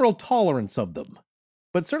 general tolerance of them.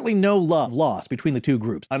 But certainly no love lost between the two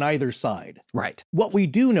groups on either side. Right. What we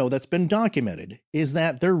do know that's been documented is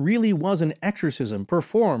that there really was an exorcism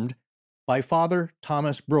performed by Father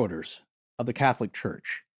Thomas Broders of the Catholic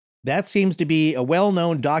Church. That seems to be a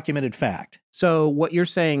well-known documented fact. So what you're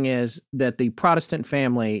saying is that the Protestant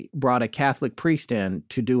family brought a Catholic priest in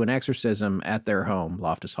to do an exorcism at their home,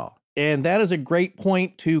 Loftus Hall. And that is a great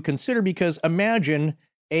point to consider because imagine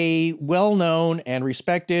a well-known and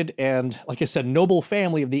respected and, like I said, noble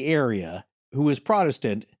family of the area who is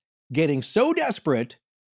Protestant getting so desperate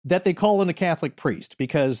that they call in a Catholic priest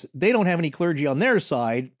because they don't have any clergy on their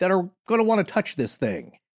side that are going to want to touch this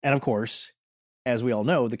thing. And of course, as we all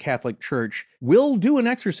know, the Catholic Church will do an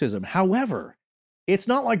exorcism. However, it's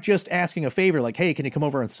not like just asking a favor like, hey, can you come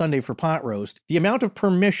over on Sunday for pot roast? The amount of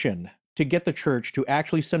permission to get the church to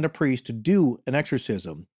actually send a priest to do an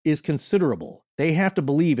exorcism is considerable. They have to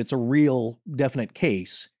believe it's a real, definite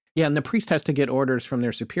case. Yeah, and the priest has to get orders from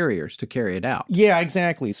their superiors to carry it out. Yeah,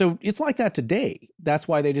 exactly. So it's like that today. That's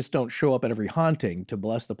why they just don't show up at every haunting to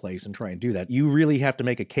bless the place and try and do that. You really have to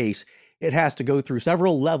make a case. It has to go through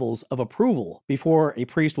several levels of approval before a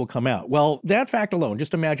priest will come out. Well, that fact alone,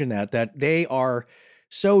 just imagine that they are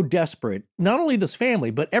so desperate, not only this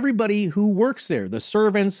family, but everybody who works there, the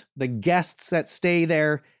servants, the guests that stay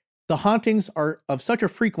there, the hauntings are of such a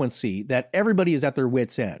frequency that everybody is at their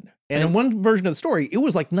wits' end. And in one version of the story, it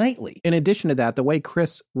was like nightly. In addition to that, the way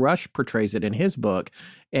Chris Rush portrays it in his book,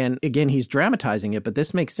 and again, he's dramatizing it, but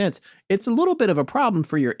this makes sense. It's a little bit of a problem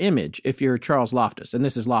for your image if you're Charles Loftus, and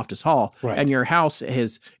this is Loftus Hall, right, and your house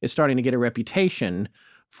is starting to get a reputation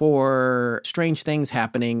for strange things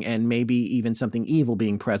happening and maybe even something evil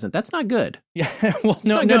being present. That's not good. Yeah, well, it's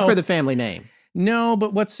not good for the family name. No,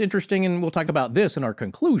 but what's interesting, and we'll talk about this in our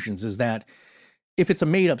conclusions, is that if it's a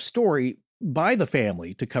made-up story by the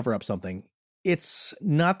family to cover up something, it's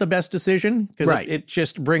not the best decision because it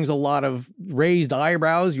just brings a lot of raised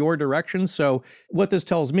eyebrows your direction. So what this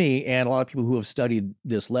tells me, and a lot of people who have studied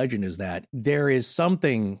this legend, is that there is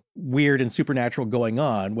something weird and supernatural going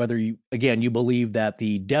on, whether you believe that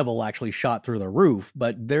the devil actually shot through the roof,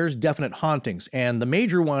 but there's definite hauntings. And the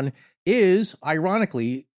major one is,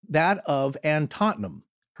 ironically, that of Anne Tottenham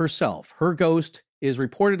herself. Her ghost is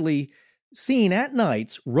reportedly seen at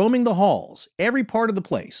nights roaming the halls, every part of the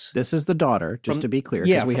place. This is the daughter, to be clear,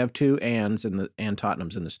 because we have two Annes and the Anne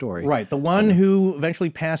Tottenhams in the story. Right. The one who eventually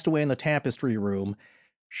passed away in the tapestry room,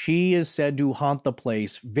 she is said to haunt the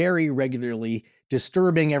place very regularly,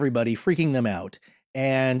 disturbing everybody, freaking them out.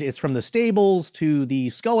 And it's from the stables to the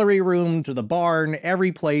scullery room to the barn,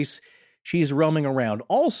 every place she's roaming around.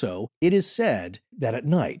 Also, it is said that at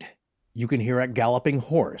night you can hear a galloping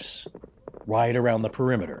horse ride around the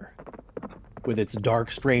perimeter with its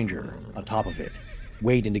dark stranger on top of it,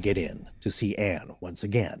 waiting to get in to see Anne once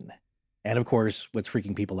again. And of course, what's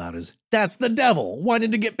freaking people out is, that's the devil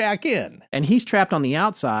wanting to get back in. And he's trapped on the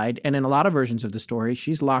outside, and in a lot of versions of the story,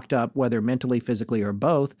 she's locked up, whether mentally, physically, or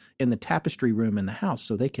both, in the tapestry room in the house,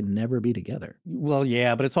 so they can never be together. Well,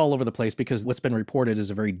 yeah, but it's all over the place because what's been reported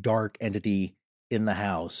is a very dark entity in the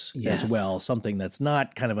house as well, something that's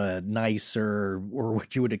not kind of a nice or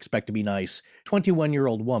what you would expect to be nice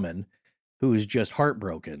 21-year-old woman who is just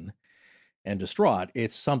heartbroken and distraught.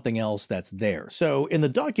 It's something else that's there. So in the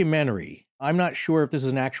documentary, I'm not sure if this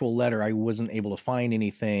is an actual letter. I wasn't able to find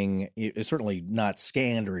anything. It's certainly not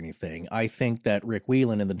scanned or anything. I think that Rick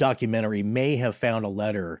Whelan in the documentary may have found a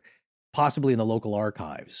letter, possibly in the local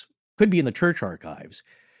archives, could be in the church archives,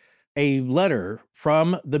 a letter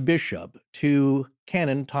from the bishop to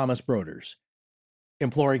Canon Thomas Broders,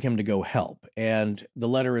 imploring him to go help. And the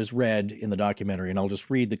letter is read in the documentary, and I'll just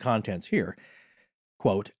read the contents here.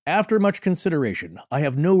 Quote, "After much consideration, I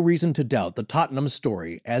have no reason to doubt the Tottenham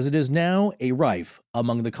story, as it is now a rife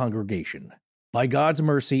among the congregation. By God's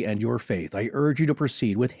mercy and your faith, I urge you to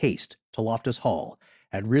proceed with haste to Loftus Hall,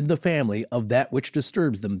 and rid the family of that which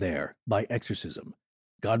disturbs them there by exorcism.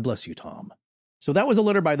 God bless you, Tom." So that was a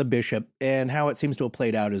letter by the bishop, and how it seems to have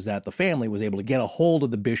played out is that the family was able to get a hold of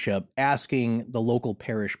the bishop, asking the local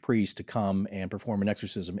parish priest to come and perform an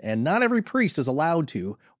exorcism. And not every priest is allowed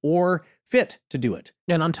to or fit to do it.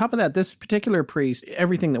 And on top of that, this particular priest,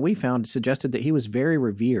 everything that we found suggested that he was very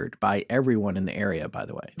revered by everyone in the area, by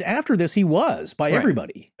the way. After this, he was by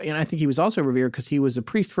everybody. And I think he was also revered because he was a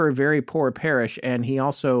priest for a very poor parish, and he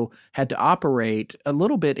also had to operate a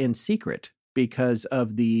little bit in secret because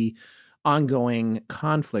of the ongoing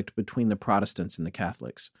conflict between the Protestants and the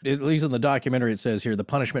Catholics. At least in the documentary, it says here, the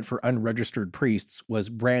punishment for unregistered priests was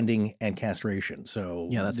branding and castration. So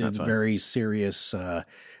that's it's very serious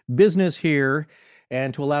business here.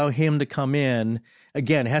 And to allow him to come in,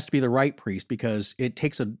 again, it has to be the right priest because it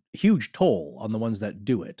takes a huge toll on the ones that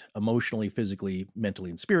do it, emotionally, physically,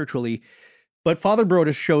 mentally, and spiritually. But Father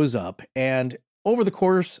Brodus shows up, and over the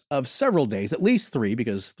course of several days, at least 3,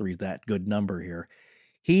 because 3 is that good number here,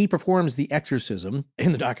 he performs the exorcism.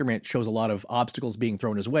 In the document, it shows a lot of obstacles being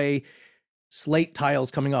thrown his way, slate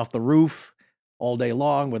tiles coming off the roof all day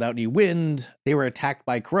long without any wind. They were attacked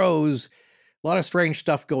by crows. A lot of strange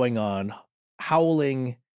stuff going on,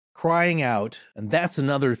 howling, crying out. And that's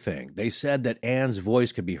another thing. They said that Anne's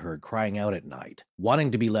voice could be heard crying out at night,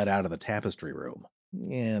 wanting to be let out of the tapestry room.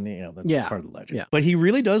 And, that's part of the legend. Yeah. But he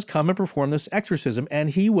really does come and perform this exorcism,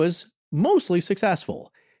 and he was mostly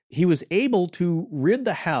successful. He was able to rid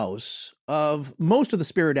the house of most of the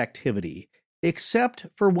spirit activity, except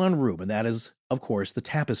for one room, and that is, of course, the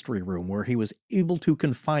tapestry room, where he was able to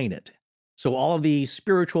confine it. So all of the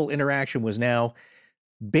spiritual interaction was now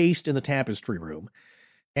based in the tapestry room,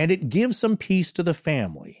 and it gives some peace to the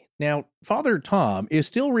family. Now, Father Tom is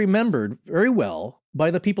still remembered very well by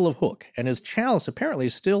the people of Hook, and his chalice apparently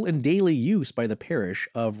is still in daily use by the parish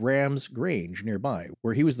of Ram's Grange nearby,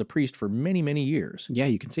 where he was the priest for many, many years. Yeah,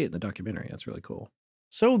 you can see it in the documentary. That's really cool.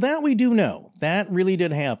 So that we do know. That really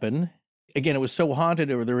did happen. Again, it was so haunted,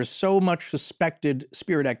 or there was so much suspected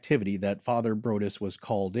spirit activity that Father Brodus was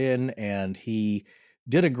called in, and he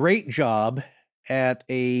did a great job at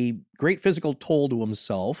a great physical toll to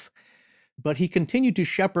himself, but he continued to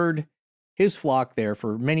shepherd his flock there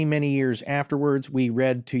for many, many years afterwards. We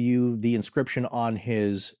read to you the inscription on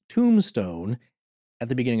his tombstone at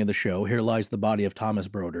the beginning of the show. Here lies the body of Thomas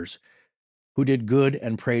Broders, who did good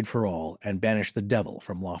and prayed for all and banished the devil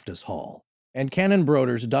from Loftus Hall. And Canon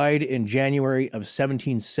Broders died in January of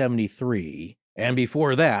 1773, and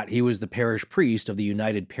before that, he was the parish priest of the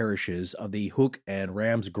United Parishes of the Hook and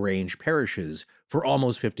Ramsgrange parishes for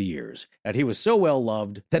almost 50 years. And he was so well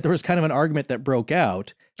loved that there was kind of an argument that broke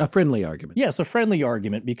out. A friendly argument. Yes, a friendly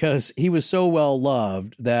argument, because he was so well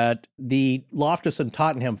loved that the Loftus and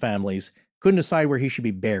Tottenham families couldn't decide where he should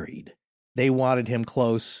be buried. They wanted him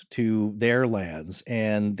close to their lands,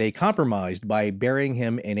 and they compromised by burying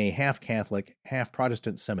him in a half-Catholic,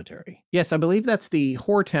 half-Protestant cemetery. Yes, I believe that's the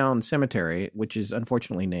Whoretown Cemetery, which is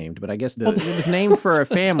unfortunately named, but I guess it was named for a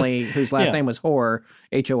family whose last name was Hore,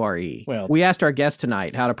 H-O-R-E. Well, we asked our guest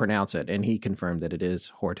tonight how to pronounce it, and he confirmed that it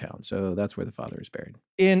is Whoretown, so that's where the father is buried.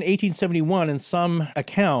 In 1871, in some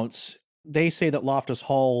accounts, they say that Loftus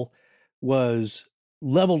Hall was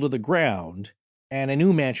leveled to the ground and a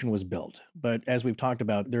new mansion was built. But as we've talked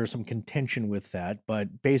about, there's some contention with that,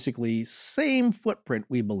 but basically same footprint,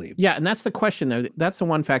 we believe. Yeah, and that's the question there. That's the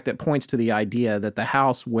one fact that points to the idea that the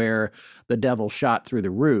house where the devil shot through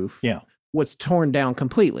the roof was torn down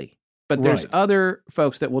completely. But there's other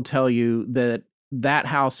folks that will tell you that that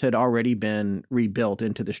house had already been rebuilt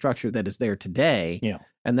into the structure that is there today,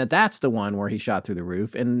 and that's the one where he shot through the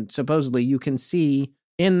roof. And supposedly you can see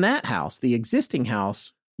in that house, the existing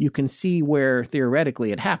house, you can see where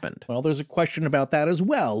theoretically it happened. Well, there's a question about that as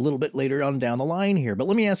well, a little bit later on down the line here. But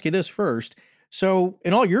let me ask you this first. So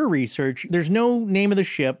in all your research, there's no name of the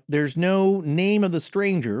ship. There's no name of the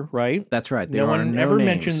stranger, right? That's right. No one ever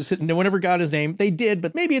mentions it. No one ever got his name. They did,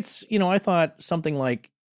 but maybe it's, I thought something like,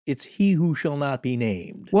 it's he who shall not be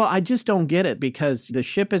named. Well, I just don't get it because the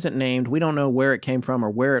ship isn't named. We don't know where it came from or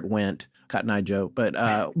where it went. Cotton Eye Joe,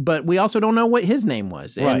 but we also don't know what his name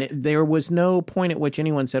was. And there was no point at which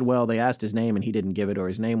anyone said, well, they asked his name and he didn't give it, or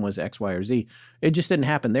his name was X, Y, or Z. It just didn't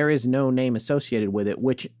happen. There is no name associated with it,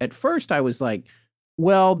 which at first I was like,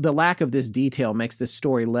 well, the lack of this detail makes this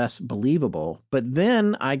story less believable. But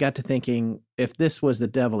then I got to thinking, if this was the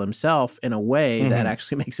devil himself, in a way, that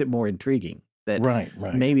actually makes it more intriguing. That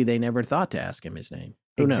maybe they never thought to ask him his name.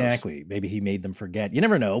 Who exactly. knows? Maybe he made them forget. You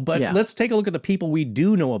never know. But let's take a look at the people we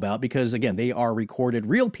do know about, because, again, they are recorded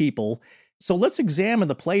real people. So let's examine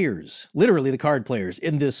the players, literally the card players,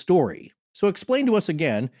 in this story. So explain to us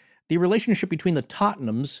again the relationship between the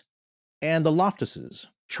Tottenhams and the Loftuses.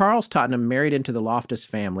 Charles Tottenham married into the Loftus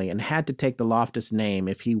family and had to take the Loftus name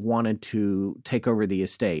if he wanted to take over the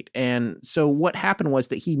estate. And so what happened was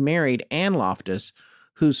that he married Anne Loftus,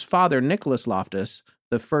 whose father, Nicholas Loftus,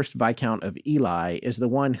 the first Viscount of Ely, is the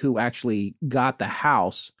one who actually got the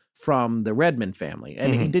house from the Redmond family.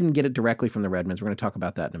 And he didn't get it directly from the Redmonds. We're going to talk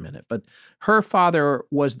about that in a minute. But her father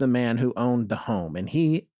was the man who owned the home. And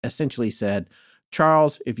he essentially said,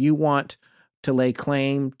 Charles, if you want to lay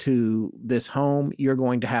claim to this home, you're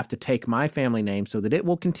going to have to take my family name so that it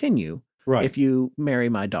will continue if you marry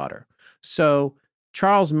my daughter. So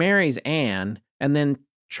Charles marries Anne, and then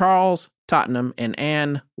Charles Tottenham and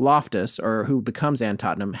Anne Loftus, or who becomes Anne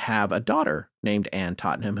Tottenham, have a daughter named Anne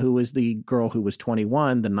Tottenham, who is the girl who was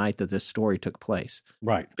 21 the night that this story took place.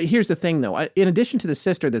 Right. But here's the thing, though. In addition to the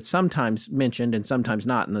sister that's sometimes mentioned and sometimes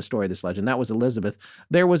not in the story of this legend, that was Elizabeth,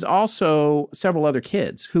 there was also several other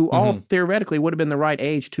kids who all theoretically would have been the right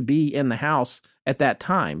age to be in the house at that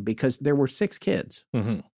time, because there were 6 kids.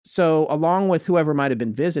 So along with whoever might have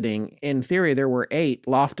been visiting, in theory, there were 8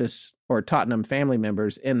 Loftus or Tottenham family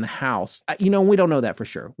members in the house. We don't know that for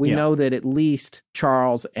sure. We know that at least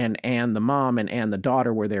Charles and Anne, the mom, and Anne, the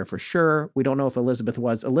daughter, were there for sure. We don't know if Elizabeth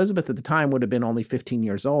was. Elizabeth at the time would have been only 15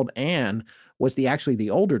 years old. Anne was actually the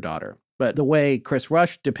older daughter. But the way Chris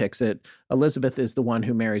Rush depicts it, Elizabeth is the one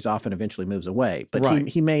who marries off and eventually moves away. But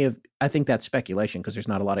he may have, I think that's speculation because there's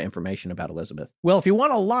not a lot of information about Elizabeth. Well, if you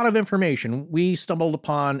want a lot of information, we stumbled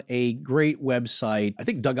upon a great website, I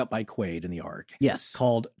think dug up by Quaid in the Ark. Yes.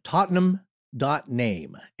 Called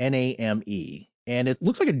Tottenham.name, N-A-M-E. And it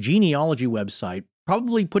looks like a genealogy website,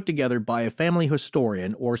 probably put together by a family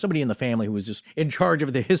historian or somebody in the family who was just in charge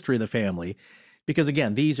of the history of the family. Because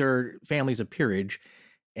again, these are families of peerage,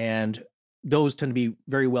 and those tend to be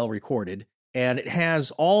very well recorded. And it has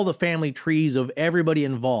all the family trees of everybody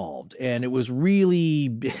involved. And it was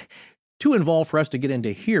really too involved for us to get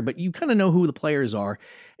into here, but you kind of know who the players are.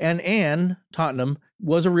 And Anne Tottenham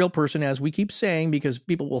was a real person, as we keep saying, because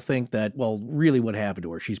people will think that, well, really what happened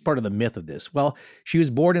to her? She's part of the myth of this. Well, she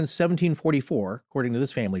was born in 1744, according to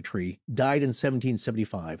this family tree, died in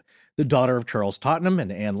 1775, the daughter of Charles Tottenham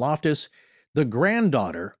and Anne Loftus, the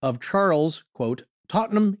granddaughter of Charles, quote,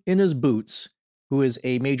 Tottenham in his boots, who is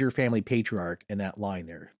a major family patriarch in that line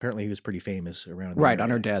there. Apparently he was pretty famous around there. Right, on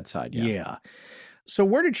her dad's side, Yeah. So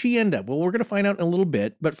where did she end up? Well, we're going to find out in a little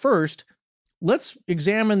bit. But first, let's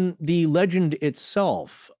examine the legend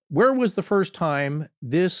itself. Where was the first time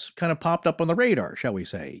this kind of popped up on the radar, shall we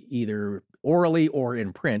say, either orally or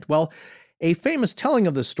in print? Well, a famous telling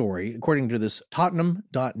of the story, according to this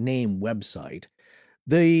Tottenham.name website,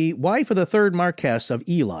 the wife of the third Marquess of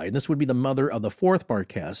Ely, and this would be the mother of the fourth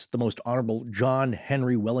Marquess, the most honorable John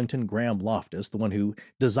Henry Wellington Graham Loftus, the one who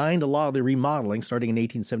designed a lot of the remodeling starting in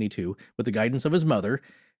 1872 with the guidance of his mother,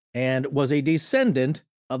 and was a descendant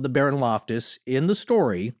of the Baron Loftus in the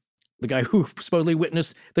story, the guy who supposedly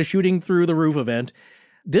witnessed the shooting through the roof event.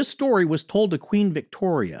 This story was told to Queen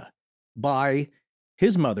Victoria by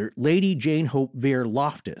his mother, Lady Jane Hope Vere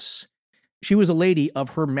Loftus. She was a lady of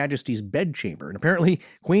Her Majesty's bedchamber, and apparently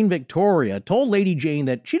Queen Victoria told Lady Jane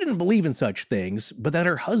that she didn't believe in such things, but that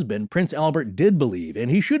her husband, Prince Albert, did believe, and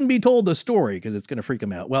he shouldn't be told the story because it's going to freak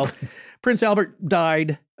him out. Well, Prince Albert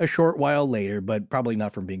died a short while later, but probably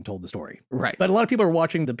not from being told the story. Right. But a lot of people are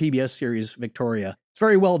watching the PBS series Victoria. It's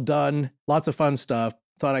very well done, lots of fun stuff.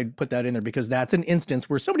 Thought I'd put that in there because that's an instance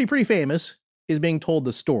where somebody pretty famous is being told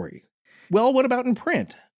the story. Well, what about in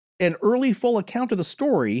print? An early full account of the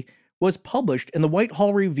story was published in the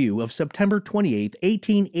Whitehall Review of September 28,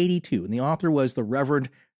 1882, and the author was the Reverend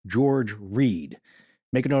George Reed.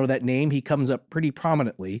 Make a note of that name. He comes up pretty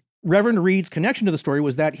prominently. Reverend Reed's connection to the story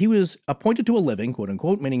was that he was appointed to a living, quote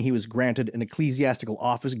unquote, meaning he was granted an ecclesiastical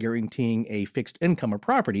office guaranteeing a fixed income or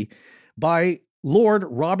property, by Lord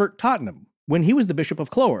Robert Tottenham when he was the Bishop of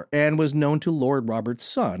Clogher and was known to Lord Robert's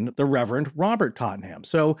son, the Reverend Robert Tottenham.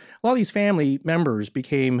 So a lot of these family members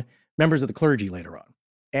became members of the clergy later on.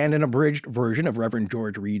 And an abridged version of Reverend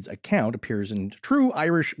George Reed's account appears in True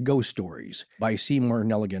Irish Ghost Stories by Seymour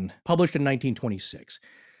Nelligan, published in 1926.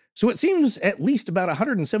 So it seems at least about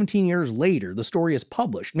 117 years later, the story is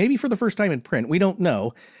published, maybe for the first time in print, we don't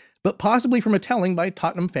know, but possibly from a telling by a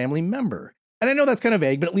Tottenham family member. And I know that's kind of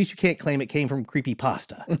vague, but at least you can't claim it came from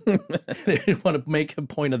creepypasta. I want to make a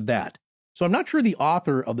point of that. So I'm not sure the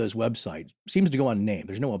author of this website seems to go unnamed.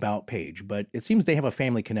 There's no about page, but it seems they have a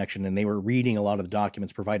family connection and they were reading a lot of the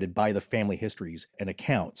documents provided by the family histories and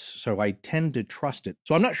accounts. So I tend to trust it.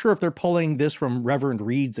 So I'm not sure if they're pulling this from Reverend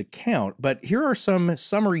Reed's account, but here are some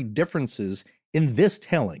summary differences in this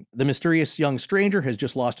telling. The mysterious young stranger has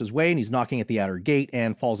just lost his way and he's knocking at the outer gate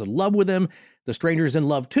and falls in love with him. The stranger's in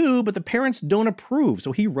love too, but the parents don't approve,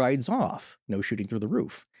 so he rides off. No shooting through the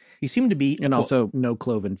roof. He seemed to be... And also no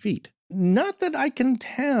cloven feet. Not that I can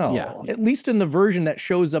tell. Yeah. At least in the version that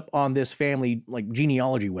shows up on this family,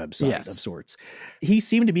 genealogy website of sorts. He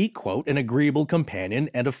seemed to be, quote, an agreeable companion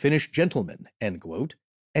and a finished gentleman, end quote.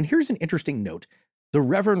 And here's an interesting note. The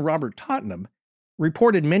Reverend Robert Tottenham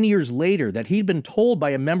reported many years later that he'd been told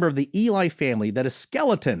by a member of the Ely family that a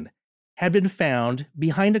skeleton had been found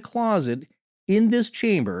behind a closet in this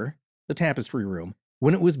chamber, the tapestry room,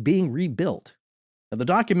 when it was being rebuilt. Now, the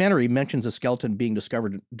documentary mentions a skeleton being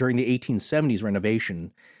discovered during the 1870s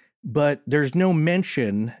renovation, but there's no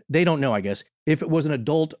mention, they don't know, I guess, if it was an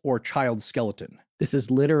adult or child skeleton. This is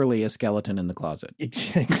literally a skeleton in the closet.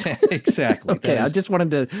 Exactly. Okay, I just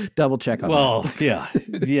wanted to double check on that. Well,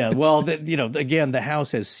 yeah. Well, again, the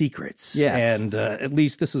house has secrets. Yes. And at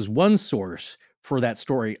least this is one source for that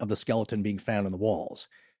story of the skeleton being found in the walls.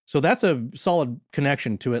 So that's a solid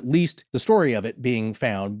connection to at least the story of it being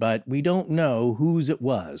found, but we don't know whose it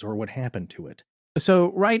was or what happened to it.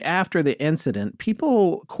 So right after the incident,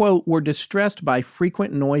 people, quote, were distressed by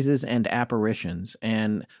frequent noises and apparitions,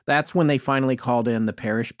 and that's when they finally called in the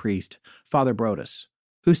parish priest, Father Brodus,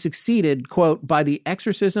 who succeeded, quote, by the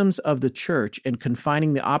exorcisms of the church in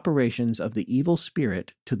confining the operations of the evil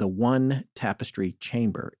spirit to the one tapestry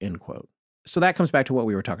chamber, end quote. So that comes back to what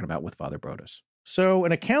we were talking about with Father Brodus. So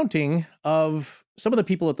an accounting of some of the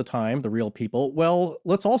people at the time, the real people, well,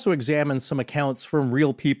 let's also examine some accounts from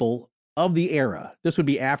real people of the era. This would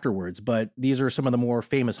be afterwards, but these are some of the more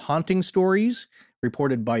famous haunting stories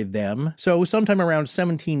reported by them. So sometime around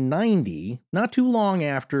 1790, not too long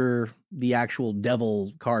after the actual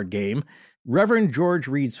devil card game, Reverend George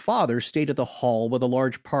Reed's father stayed at the hall with a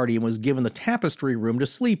large party and was given the tapestry room to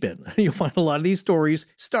sleep in. You'll find a lot of these stories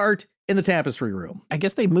start in the tapestry room. I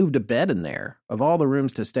guess they moved a bed in there. Of all the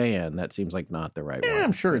rooms to stay in, that seems like not the right one.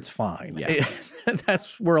 I'm sure it's fine. Yeah.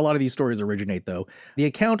 That's where a lot of these stories originate, though. The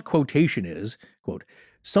account quotation is, quote,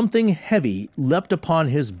 "Something heavy leapt upon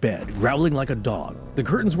his bed, growling like a dog. The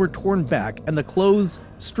curtains were torn back and the clothes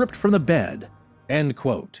stripped from the bed." End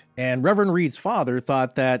quote. And Reverend Reed's father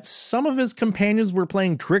thought that some of his companions were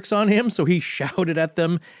playing tricks on him, so he shouted at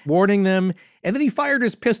them, warning them, and then he fired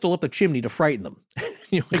his pistol up the chimney to frighten them.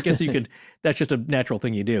 I guess you could, that's just a natural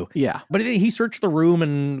thing you do. Yeah. But he searched the room,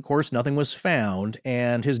 and of course, nothing was found,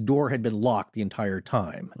 and his door had been locked the entire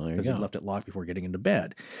time because he'd left it locked before getting into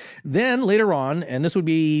bed. Then later on, and this would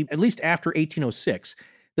be at least after 1806,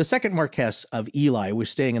 the second Marquess of Ely was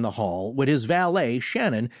staying in the hall when his valet,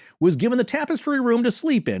 Shannon, was given the tapestry room to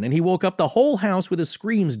sleep in, and he woke up the whole house with his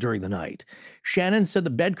screams during the night. Shannon said the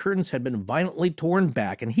bed curtains had been violently torn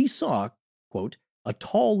back, and he saw, quote, "a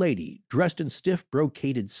tall lady dressed in stiff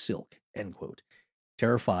brocaded silk," end quote.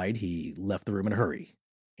 Terrified, he left the room in a hurry.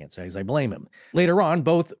 Can't say as I blame him. Later on,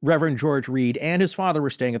 both Reverend George Reed and his father were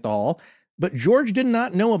staying at the hall, but George did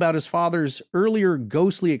not know about his father's earlier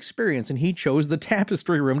ghostly experience, and he chose the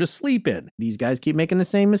tapestry room to sleep in. These guys keep making the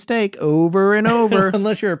same mistake over and over.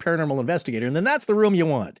 Unless you're a paranormal investigator, and then that's the room you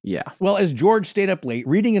want. Yeah. Well, as George stayed up late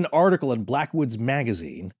reading an article in Blackwood's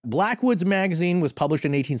Magazine. Blackwood's Magazine was published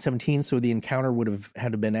in 1817, so the encounter would have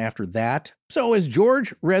had to have been after that. So as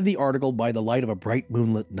George read the article by the light of a bright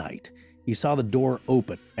moonlit night, he saw the door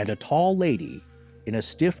open, and a tall lady in a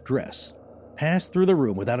stiff dress passed through the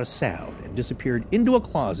room without a sound and disappeared into a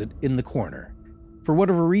closet in the corner. For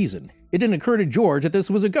whatever reason, it didn't occur to George that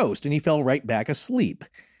this was a ghost, and he fell right back asleep.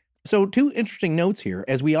 So 2 interesting notes here,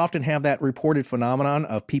 as we often have that reported phenomenon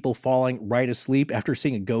of people falling right asleep after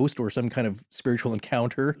seeing a ghost or some kind of spiritual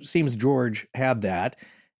encounter. Seems George had that.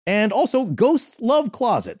 And also, ghosts love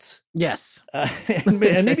closets. Yes. And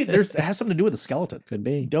maybe it has something to do with the skeleton. Could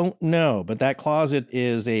be. Don't know, but that closet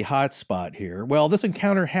is a hot spot here. Well, this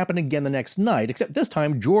encounter happened again the next night, except this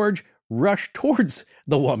time George rushed towards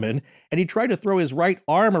the woman, and he tried to throw his right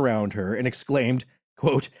arm around her and exclaimed,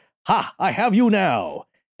 quote, "Ha, I have you now,"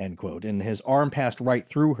 end quote. And his arm passed right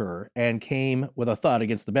through her and came with a thud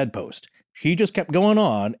against the bedpost. She just kept going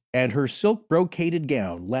on, and her silk brocaded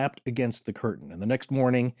gown lapped against the curtain. And the next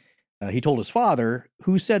morning, he told his father,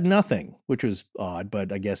 who said nothing, which was odd,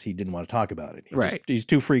 but I guess he didn't want to talk about it. He's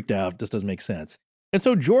too freaked out. This doesn't make sense. And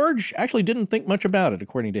so George actually didn't think much about it,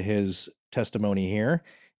 according to his testimony here.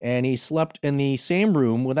 And he slept in the same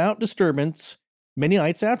room without disturbance many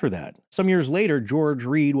nights after that. Some years later, George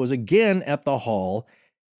Reed was again at the hall,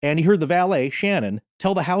 and he heard the valet, Shannon,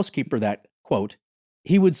 tell the housekeeper that, quote,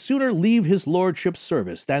 "he would sooner leave his lordship's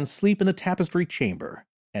service than sleep in the tapestry chamber,"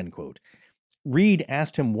 end quote. Reed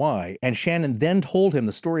asked him why, and Shannon then told him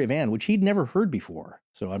the story of Anne, which he'd never heard before.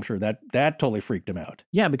 So I'm sure that totally freaked him out.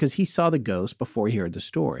 Yeah, because he saw the ghost before he heard the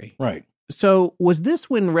story. Right. So was this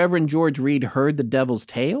when Reverend George Reed heard the devil's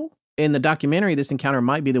tale? In the documentary, this encounter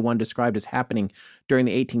might be the one described as happening during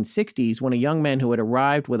the 1860s when a young man who had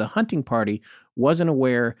arrived with a hunting party wasn't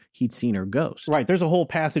aware he'd seen her ghost. Right. There's a whole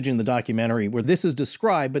passage in the documentary where this is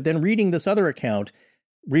described, but then reading this other account,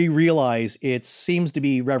 we realize it seems to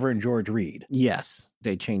be Reverend George Reed. Yes.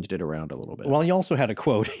 They changed it around a little bit. Well, you also had a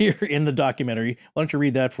quote here in the documentary. Why don't you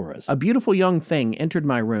read that for us? "A beautiful young thing entered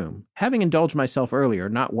my room. Having indulged myself earlier,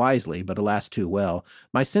 not wisely, but alas too well,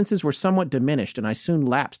 my senses were somewhat diminished, and I soon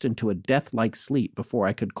lapsed into a death-like sleep before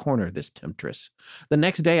I could corner this temptress. The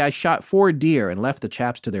next day I shot 4 deer and left the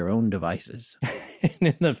chaps to their own devices."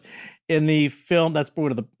 In the film, that's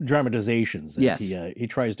one of the dramatizations. That Yes. He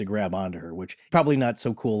tries to grab onto her, which probably not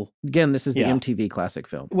so cool. Again, this is the MTV classic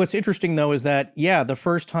film. What's interesting, though, is that, the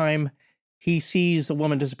first time he sees a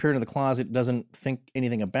woman disappear into the closet, doesn't think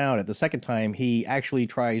anything about it. The second time, he actually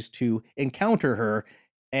tries to encounter her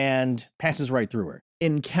and passes right through her.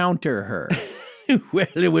 Encounter her. Well,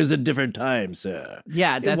 it was a different time, sir.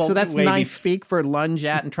 Yeah, that's nice speak for lunge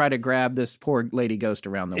at and try to grab this poor lady ghost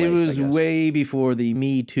around the waist. It was way before the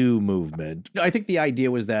Me Too movement. I think the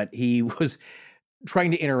idea was that he was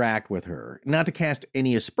trying to interact with her, not to cast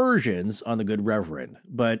any aspersions on the good Reverend,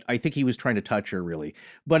 but I think he was trying to touch her, really.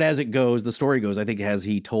 But as it goes, the story goes, I think as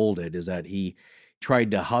he told it, is that he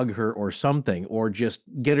tried to hug her or something, or just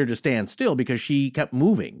get her to stand still because she kept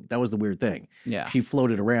moving. That was the weird thing. Yeah. She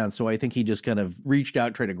floated around. So I think he just kind of reached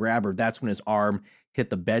out, tried to grab her. That's when his arm hit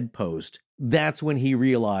the bedpost, that's when he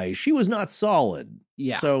realized she was not solid.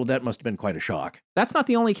 Yeah. So that must have been quite a shock. That's not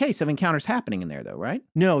the only case of encounters happening in there, though, right?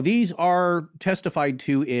 No, these are testified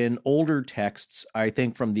to in older texts, I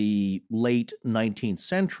think from the late 19th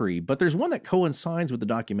century, but there's one that coincides with the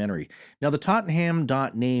documentary. Now, the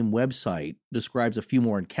Tottenham.name website describes a few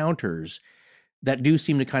more encounters that do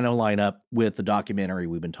seem to kind of line up with the documentary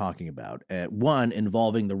we've been talking about. One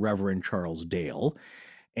involving the Reverend Charles Dale,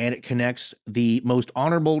 and it connects the Most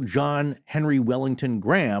Honorable John Henry Wellington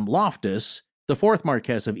Graham Loftus, the fourth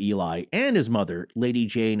Marquess of Ely, and his mother, Lady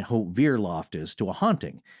Jane Hope Vere Loftus, to a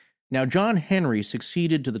haunting. Now, John Henry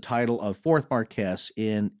succeeded to the title of fourth Marquess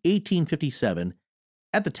in 1857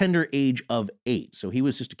 at the tender age of 8. So he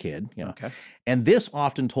was just a kid. Okay. And this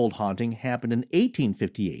often-told haunting happened in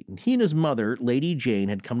 1858. And he and his mother, Lady Jane,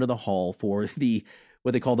 had come to the hall for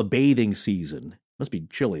what they call the bathing season. Must be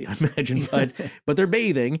chilly, I imagine, but they're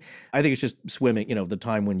bathing. I think it's just swimming, the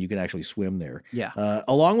time when you can actually swim there. Yeah.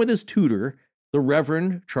 Along with his tutor, the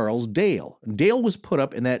Reverend Charles Dale. Dale was put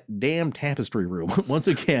up in that damn tapestry room once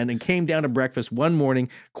again and came down to breakfast one morning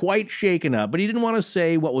quite shaken up, but he didn't want to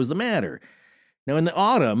say what was the matter. Now, in the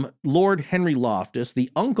autumn, Lord Henry Loftus, the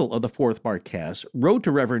uncle of the fourth Marquess, wrote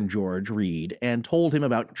to Reverend George Reed and told him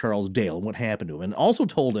about Charles Dale and what happened to him, and also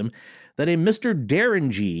told him that a Mr.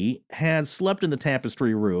 Derringy had slept in the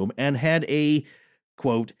tapestry room and had a,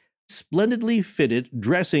 quote, splendidly fitted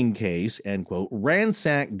dressing case, end quote,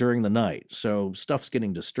 ransacked during the night. So stuff's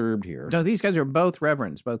getting disturbed here. No, these guys are both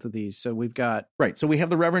reverends, both of these. So we've got... Right, so we have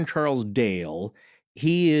the Reverend Charles Dale.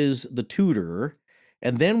 He is the tutor.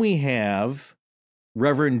 And then we have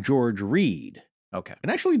Reverend George Reed. Okay. And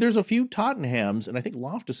actually, there's a few Tottenhams and I think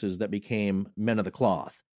Loftuses that became men of the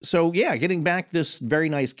cloth. So yeah, getting back, this very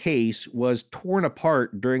nice case was torn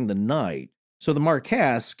apart during the night. So the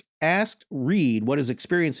Marquess asked Reed what his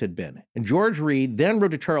experience had been. And George Reed then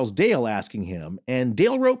wrote to Charles Dale asking him, and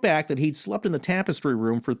Dale wrote back that he'd slept in the tapestry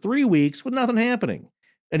room for 3 weeks with nothing happening.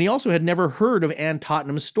 And he also had never heard of Anne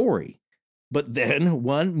Tottenham's story. But then,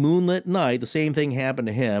 one moonlit night, the same thing happened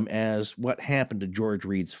to him as what happened to George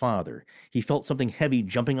Reed's father. He felt something heavy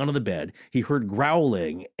jumping onto the bed. He heard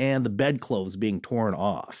growling and the bedclothes being torn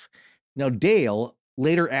off. Now, Dale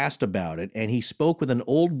later asked about it, and he spoke with an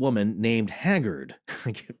old woman named Haggard.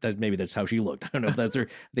 Maybe that's how she looked. I don't know if that's her.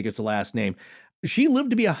 I think it's the last name. She lived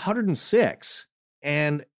to be 106,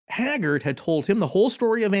 and Haggard had told him the whole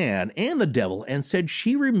story of Anne and the devil and said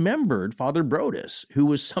she remembered Father Brodus, who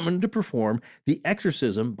was summoned to perform the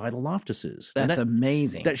exorcism by the Loftuses. That's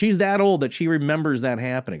amazing. That she's that old that she remembers that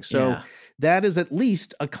happening. So that is at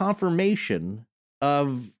least a confirmation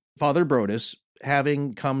of Father Brodus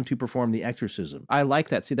having come to perform the exorcism. I like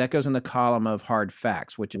that. See, that goes in the column of hard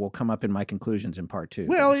facts, which will come up in my conclusions in part 2.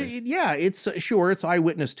 Well, it's it's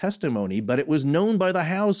eyewitness testimony, but it was known by the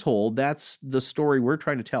household. That's the story we're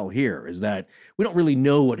trying to tell here, is that we don't really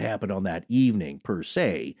know what happened on that evening per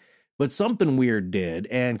se, but something weird did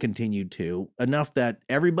and continued to, enough that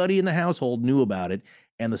everybody in the household knew about it,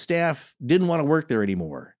 and the staff didn't want to work there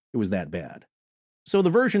anymore. It was that bad. So the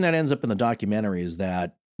version that ends up in the documentary is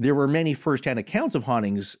that there were many firsthand accounts of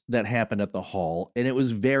hauntings that happened at the hall, and it was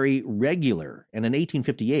very regular. And in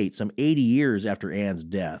 1858, some 80 years after Anne's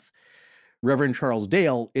death, Reverend Charles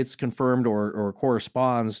Dale, it's confirmed or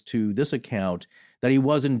corresponds to this account that he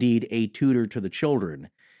was indeed a tutor to the children.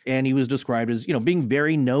 And he was described as, being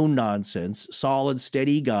very no-nonsense, solid,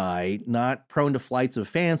 steady guy, not prone to flights of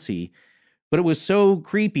fancy. But it was so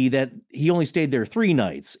creepy that he only stayed there 3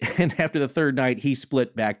 nights. And after the 3rd night, he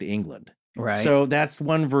split back to England. Right. So that's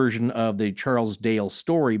one version of the Charles Dale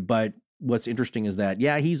story. But what's interesting is that,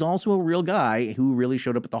 he's also a real guy who really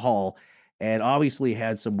showed up at the hall and obviously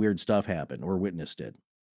had some weird stuff happen, or witnessed it.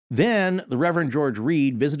 Then the Reverend George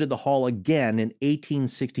Reed visited the hall again in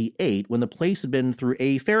 1868 when the place had been through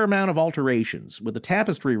a fair amount of alterations, with the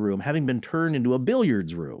tapestry room having been turned into a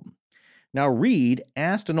billiards room. Now, Reed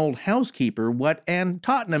asked an old housekeeper what Anne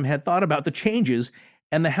Tottenham had thought about the changes,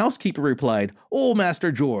 and the housekeeper replied, "Oh,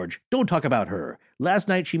 Master George, don't talk about her. Last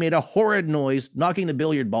night she made a horrid noise knocking the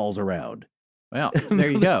billiard balls around." Well, there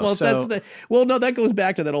you go. That goes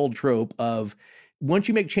back to that old trope of once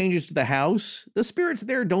you make changes to the house, the spirits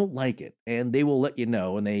there don't like it, and they will let you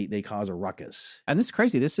know, and they cause a ruckus. And this is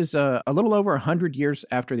crazy. This is a little over 100 years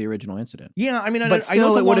after the original incident. Yeah, I mean, but I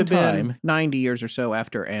know it would have been been 90 years or so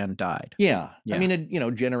after Anne died. Yeah. I mean,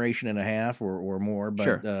 a generation and a half or more, but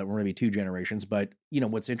sure. Or maybe 2 generations. But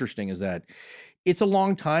what's interesting is that it's a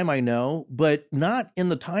long time, I know, but not in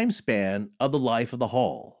the time span of the life of the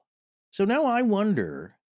hall. So now I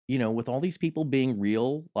wonder, with all these people being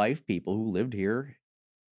real life people who lived here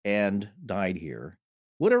and died here,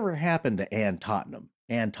 Whatever happened to Anne Tottenham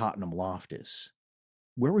Loftus?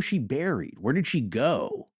 Where was she buried? Where did she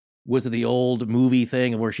go? Was it the old movie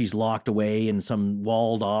thing where she's locked away in some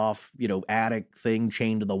walled off, attic thing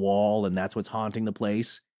chained to the wall, and that's what's haunting the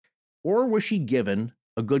place? Or was she given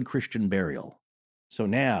a good Christian burial? So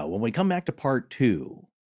now, when we come back to part 2,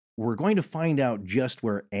 we're going to find out just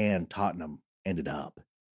where Anne Tottenham ended up.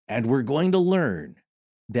 And we're going to learn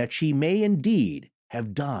that she may indeed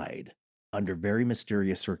have died under very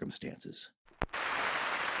mysterious circumstances.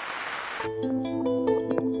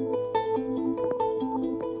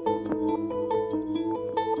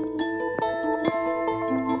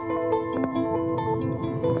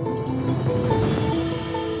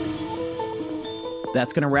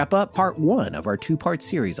 That's going to wrap up part 1 of our 2-part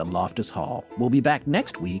series on Loftus Hall. We'll be back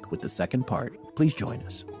next week with the second part. Please join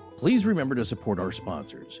us. Please remember to support our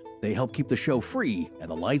sponsors. They help keep the show free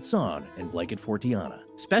and the lights on in Blanket Fortiana.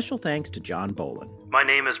 Special thanks to John Bolin. My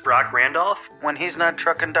name is Brock Randolph. When he's not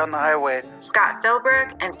trucking down the highway. Scott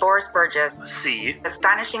Philbrook and Forrest Burgess. C.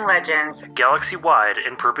 Astonishing Legends. Galaxy-wide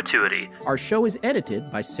in perpetuity. Our show is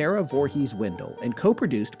edited by Sarah Voorhees Wendell and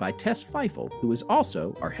co-produced by Tess Feifel, who is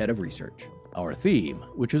also our head of research. Our theme,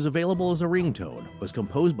 which is available as a ringtone, was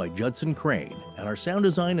composed by Judson Crane, and our sound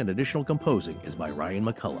design and additional composing is by Ryan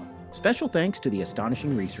McCullough. Special thanks to the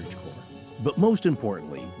Astonishing Research Corps. But most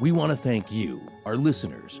importantly, we want to thank you, our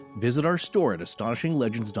listeners. Visit our store at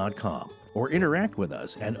astonishinglegends.com or interact with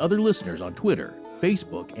us and other listeners on Twitter,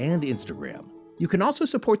 Facebook, and Instagram. You can also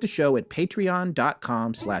support the show at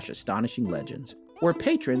patreon.com/astonishinglegends, where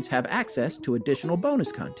patrons have access to additional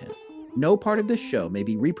bonus content. No part of this show may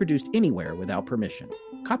be reproduced anywhere without permission.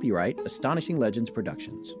 Copyright Astonishing Legends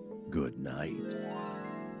Productions. Good night.